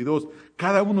 20 y 22.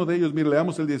 Cada uno de ellos, mire,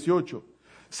 leamos el 18.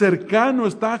 Cercano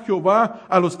está Jehová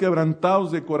a los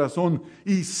quebrantados de corazón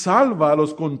y salva a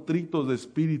los contritos de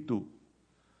espíritu.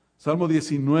 Salmo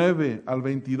 19 al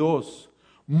 22.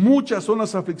 Muchas son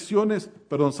las aflicciones,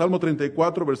 Salmo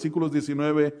 34, versículos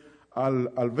 19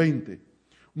 al 20.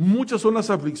 Muchas son las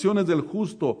aflicciones del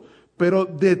justo, pero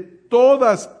de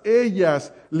todas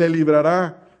ellas le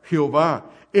librará Jehová.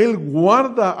 Él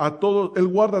guarda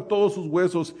todos sus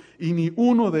huesos y ni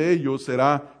uno de ellos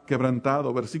será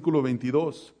quebrantado. Versículo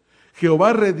 22.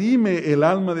 Jehová redime el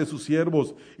alma de sus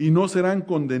siervos y no serán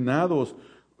condenados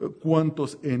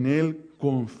cuantos en él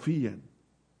confían.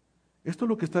 Esto es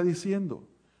lo que está diciendo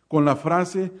con la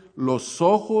frase los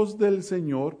ojos del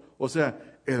Señor, o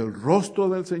sea, el rostro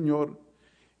del Señor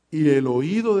y el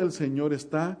oído del Señor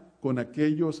está con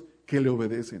aquellos que le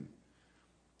obedecen.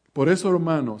 Por eso,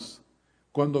 hermanos,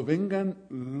 cuando vengan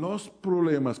los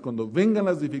problemas, cuando vengan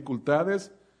las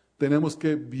dificultades, tenemos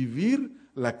que vivir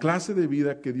la clase de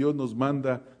vida que Dios nos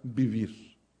manda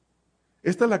vivir.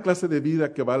 Esta es la clase de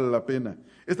vida que vale la pena.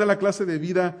 Esta es la clase de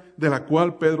vida de la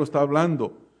cual Pedro está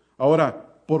hablando. Ahora,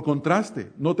 por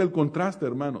contraste, note el contraste,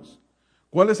 hermanos.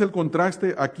 ¿Cuál es el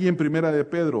contraste aquí en Primera de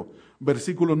Pedro?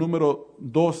 Versículo número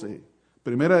 12.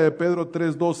 Primera de Pedro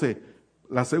 3:12,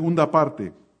 la segunda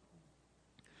parte.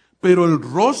 Pero el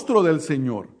rostro del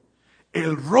Señor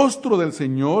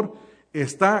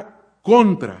está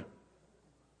contra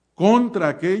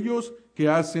aquellos que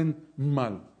hacen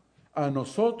mal. A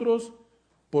nosotros,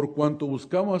 por cuanto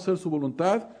buscamos hacer su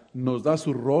voluntad, nos da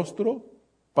su rostro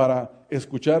para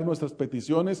escuchar nuestras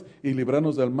peticiones y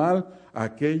librarnos del mal. A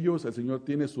aquellos, el Señor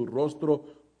tiene su rostro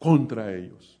contra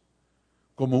ellos,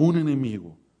 como un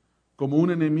enemigo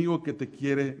que te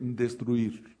quiere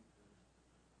destruir.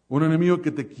 Un enemigo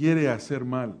que te quiere hacer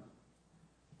mal.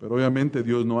 Pero obviamente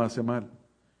Dios no hace mal.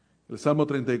 El Salmo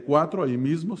 34, ahí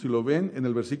mismo, si lo ven, en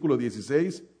el versículo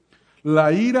 16.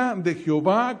 La ira de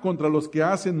Jehová contra los que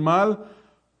hacen mal,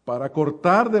 para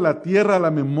cortar de la tierra la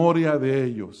memoria de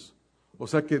ellos. O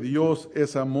sea que Dios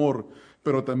es amor,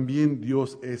 pero también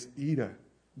Dios es ira.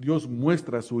 Dios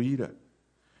muestra su ira.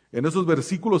 En esos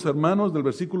versículos, hermanos, del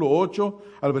versículo 8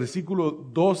 al versículo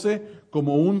 12,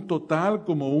 como un total,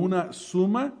 como una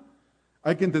suma,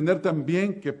 hay que entender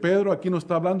también que Pedro aquí no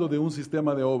está hablando de un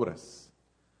sistema de obras.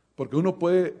 Porque uno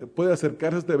puede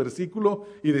acercarse a este versículo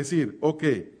y decir, ok,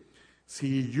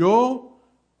 si yo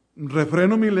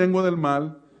refreno mi lengua del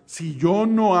mal, si yo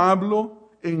no hablo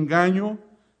engaño,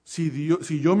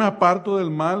 si yo me aparto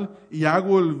del mal y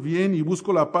hago el bien y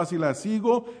busco la paz y la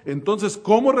sigo, entonces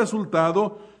como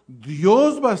resultado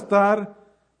Dios va a estar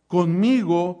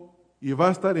conmigo y va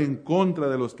a estar en contra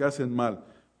de los que hacen mal.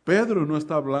 Pedro no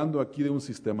está hablando aquí de un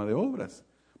sistema de obras,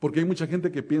 porque hay mucha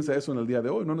gente que piensa eso en el día de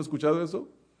hoy. ¿No han escuchado eso?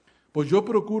 Pues yo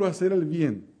procuro hacer el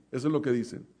bien, eso es lo que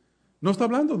dicen. No está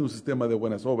hablando de un sistema de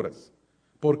buenas obras.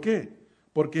 ¿Por qué?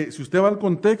 Porque si usted va al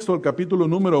contexto, al capítulo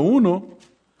número 1,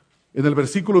 en el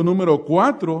versículo número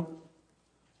 4,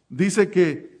 dice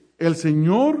que el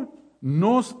Señor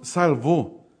nos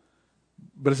salvó.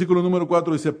 Versículo número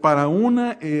 4 dice, para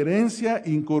una herencia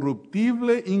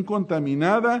incorruptible,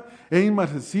 incontaminada e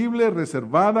inmarcesible,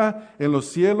 reservada en los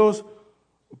cielos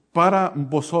para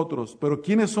vosotros. Pero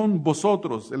 ¿quiénes son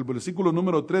vosotros? El versículo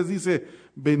número 3 dice,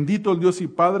 bendito el Dios y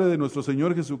Padre de nuestro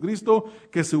Señor Jesucristo,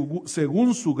 que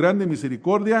según su grande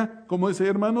misericordia, ¿cómo dice,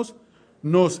 hermanos?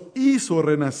 Nos hizo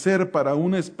renacer para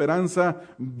una esperanza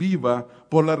viva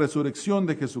por la resurrección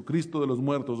de Jesucristo de los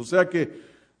muertos. O sea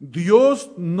que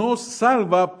Dios nos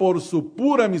salva por su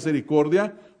pura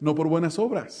misericordia, no por buenas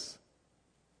obras.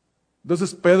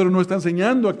 Entonces Pedro no está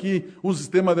enseñando aquí un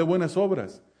sistema de buenas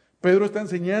obras. Pedro está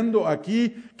enseñando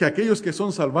aquí que aquellos que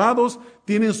son salvados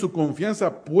tienen su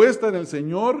confianza puesta en el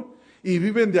Señor y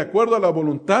viven de acuerdo a la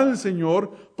voluntad del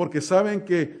Señor, porque saben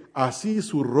que así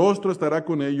su rostro estará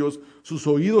con ellos, sus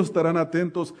oídos estarán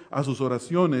atentos a sus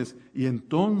oraciones, y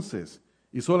entonces,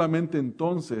 y solamente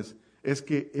entonces, es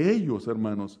que ellos,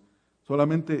 hermanos,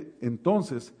 solamente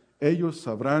entonces ellos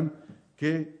sabrán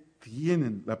que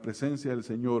tienen la presencia del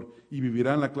Señor y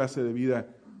vivirán la clase de vida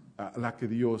a la que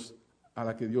Dios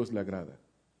le agrada.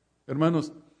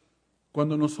 Hermanos,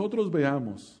 cuando nosotros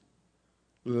veamos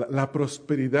la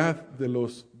prosperidad de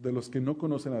los que no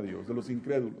conocen a Dios, de los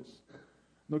incrédulos,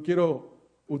 no quiero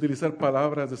utilizar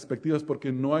palabras despectivas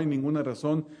porque no hay ninguna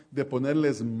razón de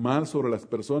ponerles mal sobre las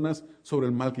personas, sobre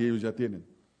el mal que ellos ya tienen.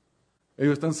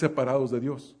 Ellos están separados de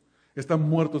Dios, están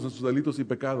muertos en sus delitos y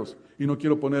pecados, y no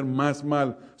quiero poner más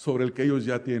mal sobre el que ellos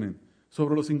ya tienen,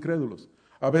 sobre los incrédulos.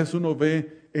 A veces uno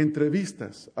ve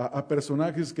entrevistas a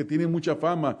personajes que tienen mucha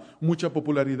fama, mucha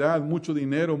popularidad, mucho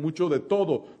dinero, mucho de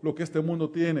todo lo que este mundo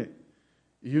tiene.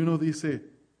 Y uno dice,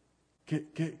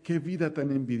 ¿qué vida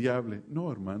tan envidiable?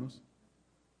 No, hermanos,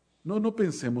 no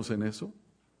pensemos en eso,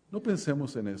 no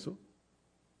pensemos en eso.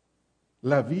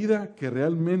 La vida que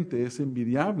realmente es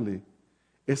envidiable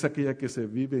es aquella que se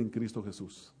vive en Cristo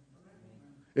Jesús.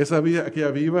 Esa vida,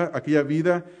 aquella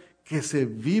vida que se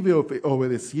vive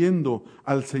obedeciendo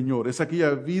al Señor. Es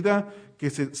aquella vida que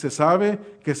se sabe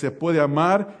que se puede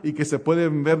amar y que se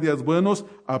pueden ver días buenos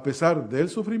a pesar del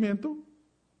sufrimiento,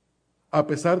 a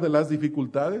pesar de las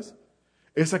dificultades.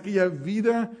 Es aquella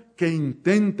vida que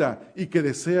intenta y que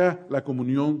desea la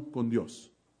comunión con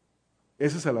Dios.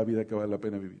 Esa es la vida que vale la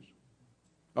pena vivir.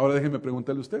 Ahora déjeme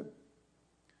preguntarle a usted.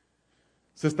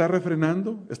 ¿Se está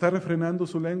refrenando? ¿Está refrenando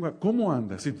su lengua? ¿Cómo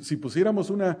anda? Si pusiéramos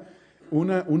una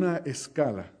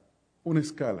escala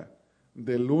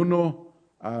del 1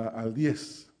 al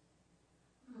 10,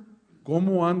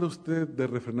 ¿cómo anda usted de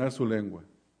refrenar su lengua?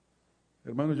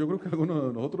 Hermanos, yo creo que algunos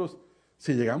de nosotros,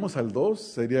 si llegamos al 2,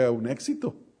 sería un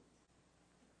éxito.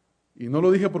 Y no lo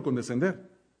dije por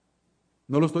condescender.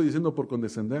 No lo estoy diciendo por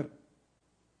condescender.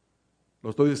 Lo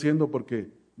estoy diciendo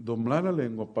porque domar la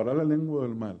lengua, parar la lengua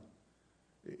del mal,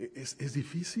 es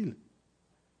difícil.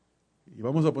 Y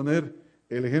vamos a poner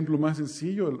el ejemplo más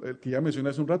sencillo, el que ya mencioné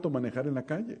hace un rato, manejar en la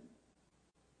calle.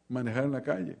 Manejar en la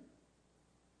calle.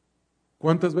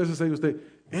 ¿Cuántas veces ha dicho usted,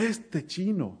 este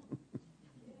chino?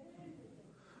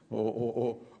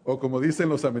 O como dicen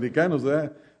los americanos,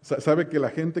 ¿verdad? ¿Sabe que la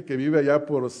gente que vive allá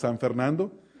por San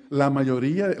Fernando, la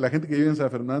mayoría de la gente que vive en San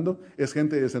Fernando es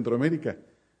gente de Centroamérica?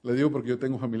 Le digo porque yo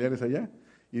tengo familiares allá.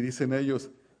 Y dicen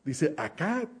ellos, dice,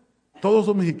 acá todos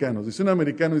son mexicanos. Dice un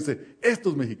americano, dice,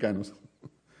 estos mexicanos.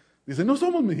 Dice, no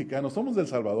somos mexicanos, somos de El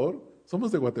Salvador,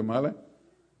 somos de Guatemala,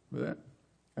 ¿verdad?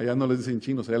 Allá no les dicen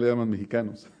chinos, allá le llaman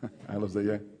mexicanos a los de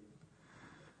allá.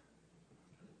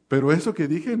 Pero eso que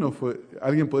dije no fue,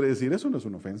 alguien puede decir, eso no es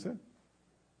una ofensa.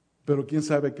 Pero quién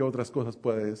sabe qué otras cosas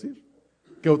puede decir,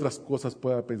 qué otras cosas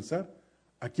pueda pensar.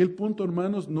 Aquí el punto,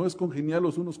 hermanos, no es congeniar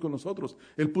los unos con los otros.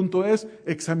 El punto es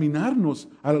examinarnos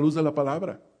a la luz de la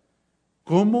palabra.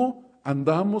 ¿Cómo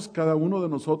andamos cada uno de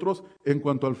nosotros en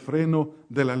cuanto al freno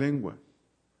de la lengua?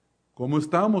 ¿Cómo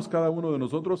estamos cada uno de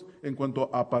nosotros en cuanto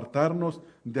a apartarnos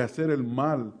de hacer el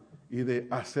mal y de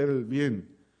hacer el bien?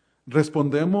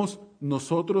 ¿Respondemos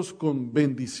nosotros con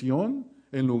bendición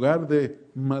en lugar de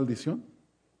maldición?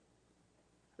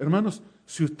 Hermanos,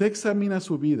 si usted examina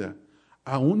su vida,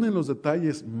 aún en los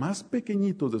detalles más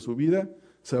pequeñitos de su vida,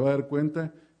 se va a dar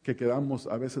cuenta que quedamos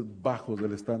a veces bajos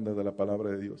del estándar de la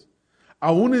palabra de Dios.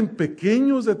 Aún en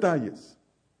pequeños detalles,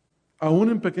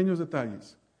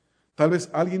 tal vez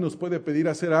alguien nos puede pedir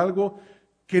hacer algo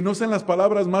que no sean las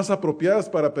palabras más apropiadas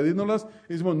para pedírnoslas,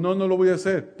 y decimos, no lo voy a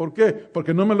hacer. ¿Por qué?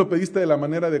 Porque no me lo pediste de la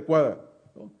manera adecuada.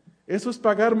 ¿No? Eso es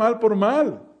pagar mal por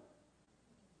mal.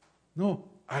 No,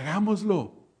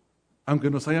 hagámoslo, aunque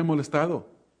nos haya molestado.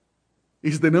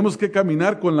 Y si tenemos que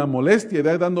caminar con la molestia y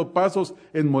dando pasos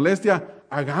en molestia,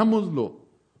 hagámoslo,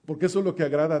 porque eso es lo que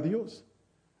agrada a Dios.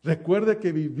 Recuerde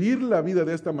que vivir la vida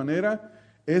de esta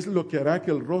manera es lo que hará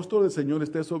que el rostro del Señor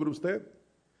esté sobre usted,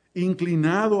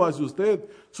 inclinado hacia usted,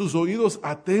 sus oídos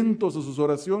atentos a sus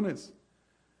oraciones.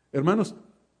 Hermanos,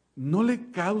 ¿no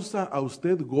le causa a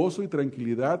usted gozo y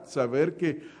tranquilidad saber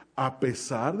que a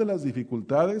pesar de las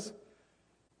dificultades,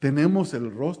 tenemos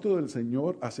el rostro del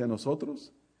Señor hacia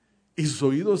nosotros y sus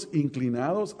oídos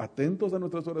inclinados, atentos a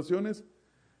nuestras oraciones?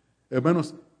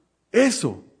 Hermanos,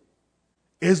 eso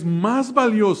es más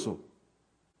valioso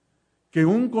que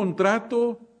un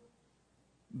contrato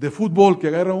de fútbol que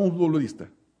agarra un futbolista.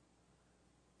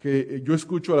 Que yo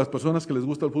escucho a las personas que les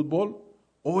gusta el fútbol,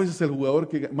 ese es el jugador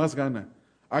que más gana.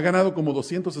 Ha ganado como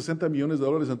 $260 millones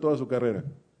en toda su carrera.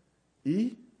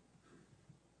 ¿Y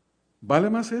vale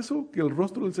más eso que el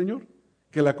rostro del Señor?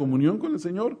 ¿Que la comunión con el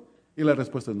Señor? Y la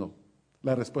respuesta es no.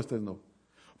 La respuesta es no.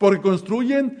 Porque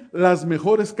construyen las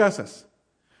mejores casas.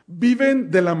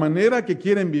 Viven de la manera que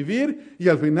quieren vivir y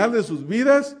al final de sus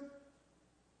vidas,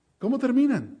 ¿cómo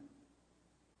terminan?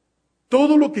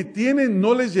 Todo lo que tienen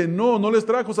no les llenó, no les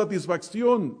trajo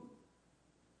satisfacción.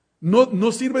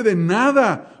 No sirve de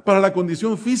nada para la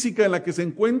condición física en la que se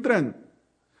encuentran.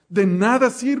 De nada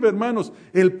sirve, hermanos.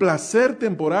 El placer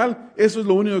temporal, eso es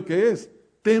lo único que es,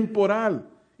 temporal.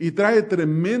 Y trae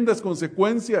tremendas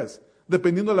consecuencias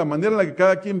dependiendo de la manera en la que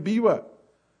cada quien viva.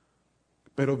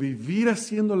 Pero vivir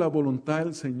haciendo la voluntad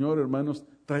del Señor, hermanos,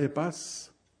 trae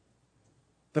paz,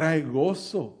 trae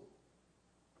gozo,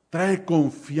 trae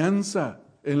confianza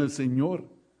en el Señor,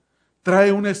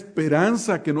 trae una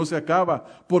esperanza que no se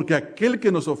acaba, porque aquel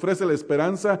que nos ofrece la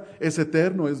esperanza es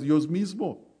eterno, es Dios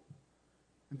mismo.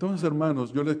 Entonces,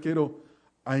 hermanos, yo les quiero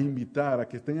invitar a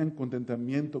que tengan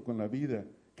contentamiento con la vida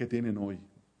que tienen hoy.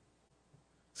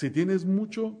 Si tienes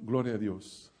mucho, gloria a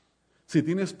Dios. Si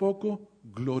tienes poco,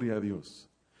 gloria a Dios.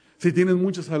 Si tienes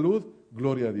mucha salud,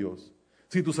 gloria a Dios.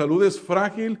 Si tu salud es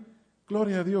frágil,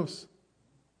 gloria a Dios.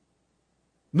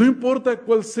 No importa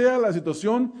cuál sea la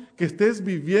situación que estés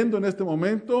viviendo en este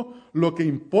momento, lo que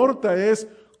importa es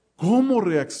cómo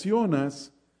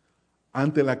reaccionas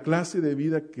ante la clase de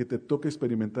vida que te toca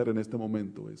experimentar en este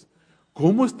momento.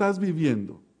 ¿Cómo estás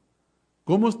viviendo?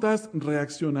 ¿Cómo estás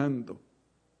reaccionando?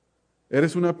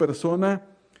 ¿Eres una persona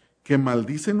que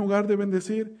maldice en lugar de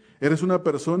bendecir? ¿Eres una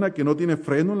persona que no tiene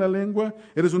freno en la lengua?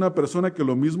 ¿Eres una persona que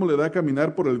lo mismo le da a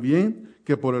caminar por el bien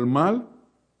que por el mal?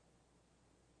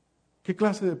 ¿Qué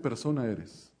clase de persona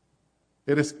eres?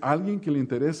 ¿Eres alguien que le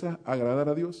interesa agradar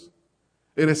a Dios?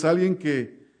 ¿Eres alguien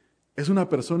que es una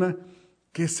persona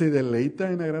que se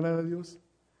deleita en agradar a Dios?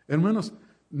 Hermanos,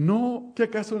 ¿qué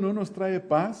acaso no nos trae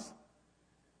paz?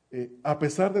 A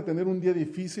pesar de tener un día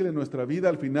difícil en nuestra vida,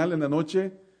 al final, en la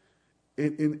noche,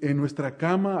 en nuestra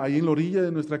cama, ahí en la orilla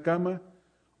de nuestra cama,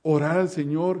 orar al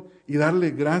Señor y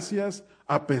darle gracias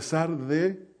a pesar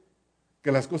de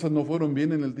que las cosas no fueron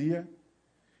bien en el día,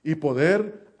 y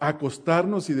poder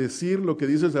acostarnos y decir lo que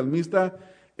dice el salmista: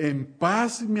 en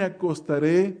paz me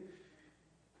acostaré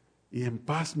y en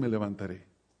paz me levantaré.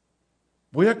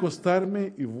 Voy a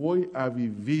acostarme y voy a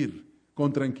vivir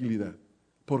con tranquilidad.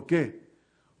 ¿Por qué?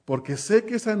 Porque sé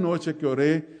que esa noche que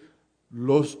oré,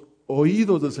 los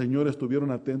oídos del Señor estuvieron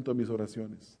atentos a mis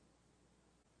oraciones.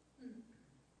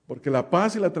 Porque la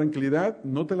paz y la tranquilidad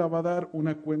no te la va a dar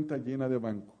una cuenta llena de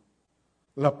banco.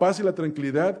 La paz y la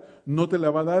tranquilidad no te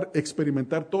la va a dar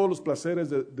experimentar todos los placeres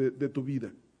de tu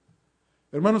vida.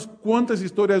 Hermanos, ¿cuántas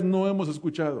historias no hemos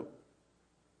escuchado?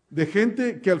 De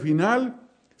gente que al final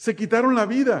se quitaron la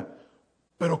vida.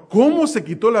 Pero ¿cómo se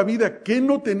quitó la vida? ¿Qué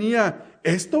no tenía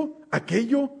esto,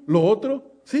 aquello, lo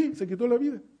otro? Sí, se quitó la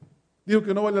vida. Dijo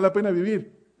que no vale la pena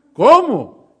vivir.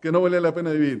 ¿Cómo que no vale la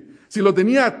pena vivir? Si lo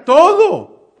tenía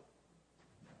todo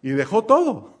y dejó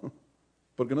todo,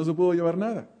 porque no se pudo llevar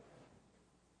nada.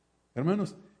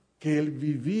 Hermanos, que el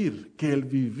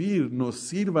vivir nos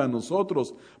sirva a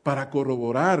nosotros para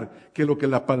corroborar que lo que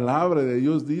la palabra de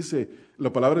Dios dice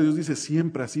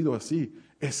siempre ha sido así.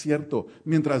 Es cierto,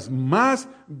 mientras más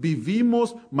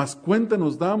vivimos, más cuenta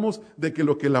nos damos de que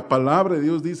lo que la palabra de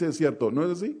Dios dice es cierto. ¿No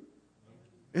es así?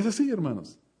 Es así,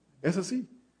 hermanos, es así.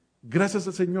 Gracias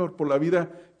al Señor por la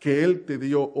vida que Él te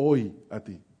dio hoy a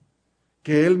ti,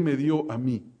 que Él me dio a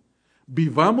mí.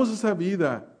 Vivamos esa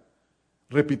vida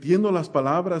repitiendo las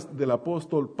palabras del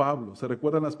apóstol Pablo. ¿Se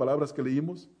recuerdan las palabras que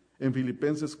leímos en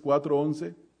Filipenses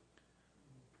 4:11?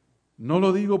 No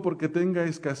lo digo porque tenga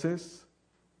escasez,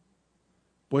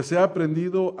 pues he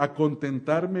aprendido a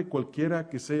contentarme cualquiera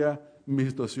que sea mi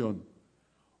situación.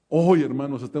 Hoy,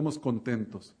 hermanos, estemos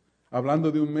contentos.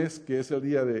 Hablando de un mes que es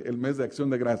el mes de Acción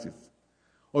de Gracias.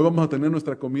 Hoy vamos a tener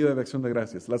nuestra comida de Acción de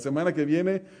Gracias. La semana que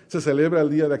viene se celebra el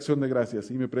Día de Acción de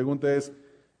Gracias. Y mi pregunta es: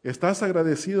 ¿estás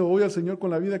agradecido hoy al Señor con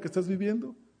la vida que estás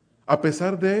viviendo? A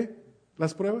pesar de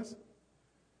las pruebas.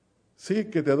 Sí,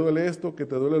 que te duele esto, que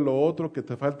te duele lo otro, que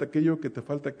te falta aquello, que te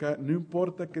falta acá. No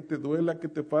importa que te duela, que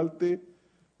te falte.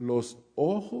 Los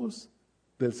ojos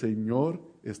del Señor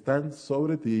están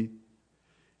sobre ti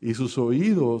y sus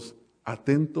oídos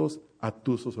atentos a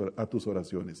tus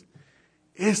oraciones.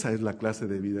 Esa es la clase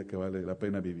de vida que vale la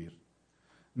pena vivir.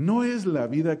 No es la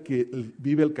vida que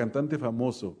vive el cantante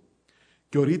famoso,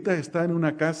 que ahorita está en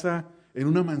una casa, en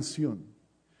una mansión,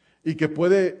 y que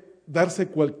puede darse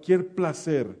cualquier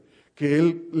placer que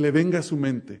él le venga a su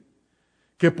mente,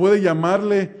 que puede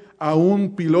llamarle a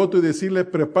un piloto y decirle: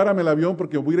 prepárame el avión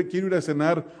porque quiero ir a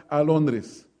cenar a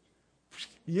Londres.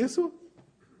 ¿Y eso?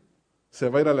 ¿Se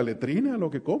va a ir a la letrina, a lo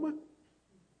que coma?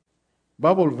 ¿Va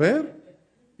a volver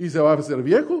y se va a hacer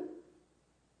viejo?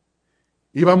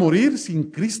 ¿Y va a morir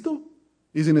sin Cristo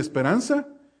y sin esperanza?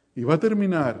 Y va a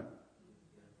terminar,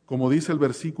 como dice el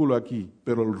versículo aquí: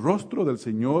 pero el rostro del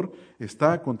Señor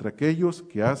está contra aquellos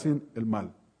que hacen el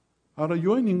mal. Ahora,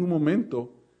 yo en ningún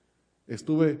momento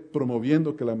estuve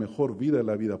promoviendo que la mejor vida es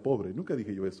la vida pobre. Nunca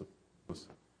dije yo eso.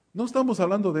 No estamos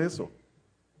hablando de eso.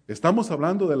 Estamos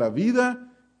hablando de la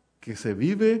vida que se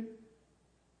vive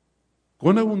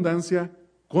con abundancia,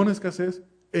 con escasez,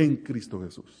 en Cristo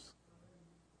Jesús.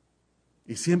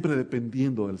 y siempre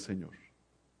dependiendo del Señor.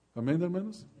 Amén,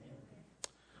 hermanos.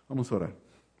 Vamos a orar.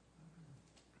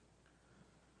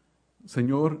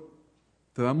 Señor,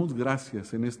 te damos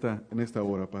gracias en esta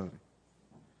hora, Padre.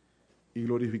 Y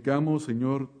glorificamos,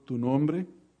 Señor, tu nombre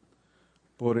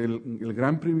por el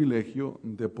gran privilegio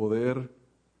de poder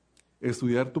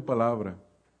estudiar tu palabra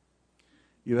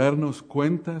y darnos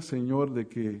cuenta, Señor, de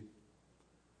que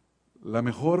la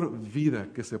mejor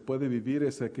vida que se puede vivir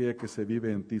es aquella que se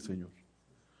vive en ti, Señor.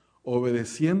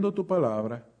 Obedeciendo tu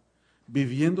palabra,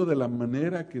 viviendo de la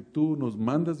manera que tú nos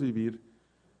mandas vivir,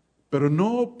 pero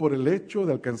no por el hecho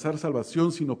de alcanzar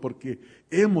salvación, sino porque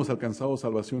hemos alcanzado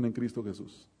salvación en Cristo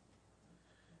Jesús.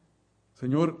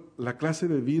 Señor, la clase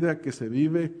de vida que se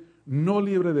vive, no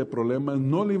libre de problemas,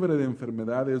 no libre de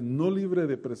enfermedades, no libre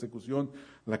de persecución,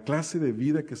 la clase de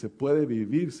vida que se puede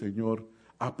vivir, Señor,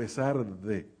 a pesar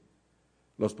de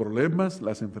los problemas,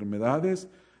 las enfermedades,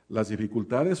 las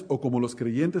dificultades, o como los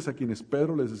creyentes a quienes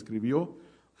Pedro les escribió,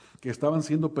 que estaban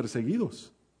siendo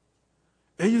perseguidos.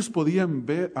 Ellos podían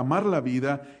amar la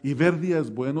vida y ver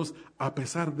días buenos a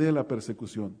pesar de la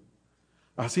persecución.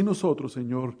 Así nosotros,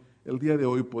 Señor, el día de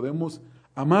hoy podemos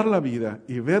amar la vida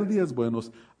y ver días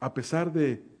buenos a pesar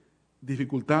de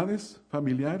dificultades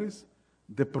familiares,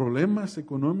 de problemas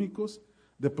económicos,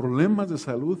 de problemas de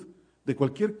salud, de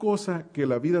cualquier cosa que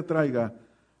la vida traiga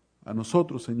a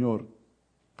nosotros, Señor.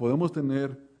 Podemos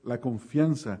tener la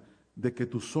confianza de que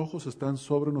tus ojos están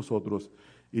sobre nosotros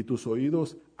y tus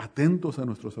oídos atentos a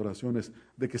nuestras oraciones,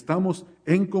 de que estamos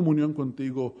en comunión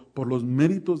contigo por los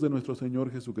méritos de nuestro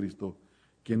Señor Jesucristo,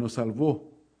 quien nos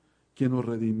salvó, quien nos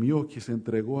redimió, quien se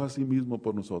entregó a sí mismo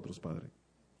por nosotros, Padre.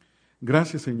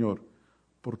 Gracias, Señor,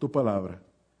 por tu palabra.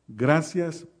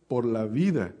 Gracias por la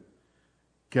vida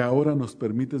que ahora nos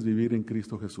permites vivir en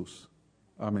Cristo Jesús.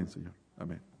 Amén, Señor.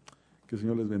 Amén. Que el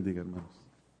Señor les bendiga, hermanos.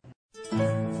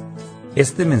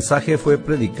 Este mensaje fue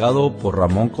predicado por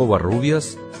Ramón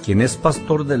Covarrubias, quien es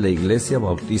pastor de la Iglesia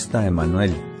Bautista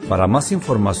Emanuel. Para más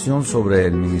información sobre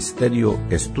el ministerio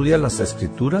Estudia las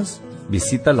Escrituras,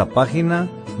 visita la página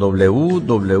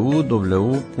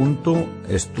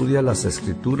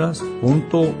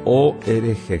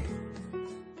www.estudialasescrituras.org.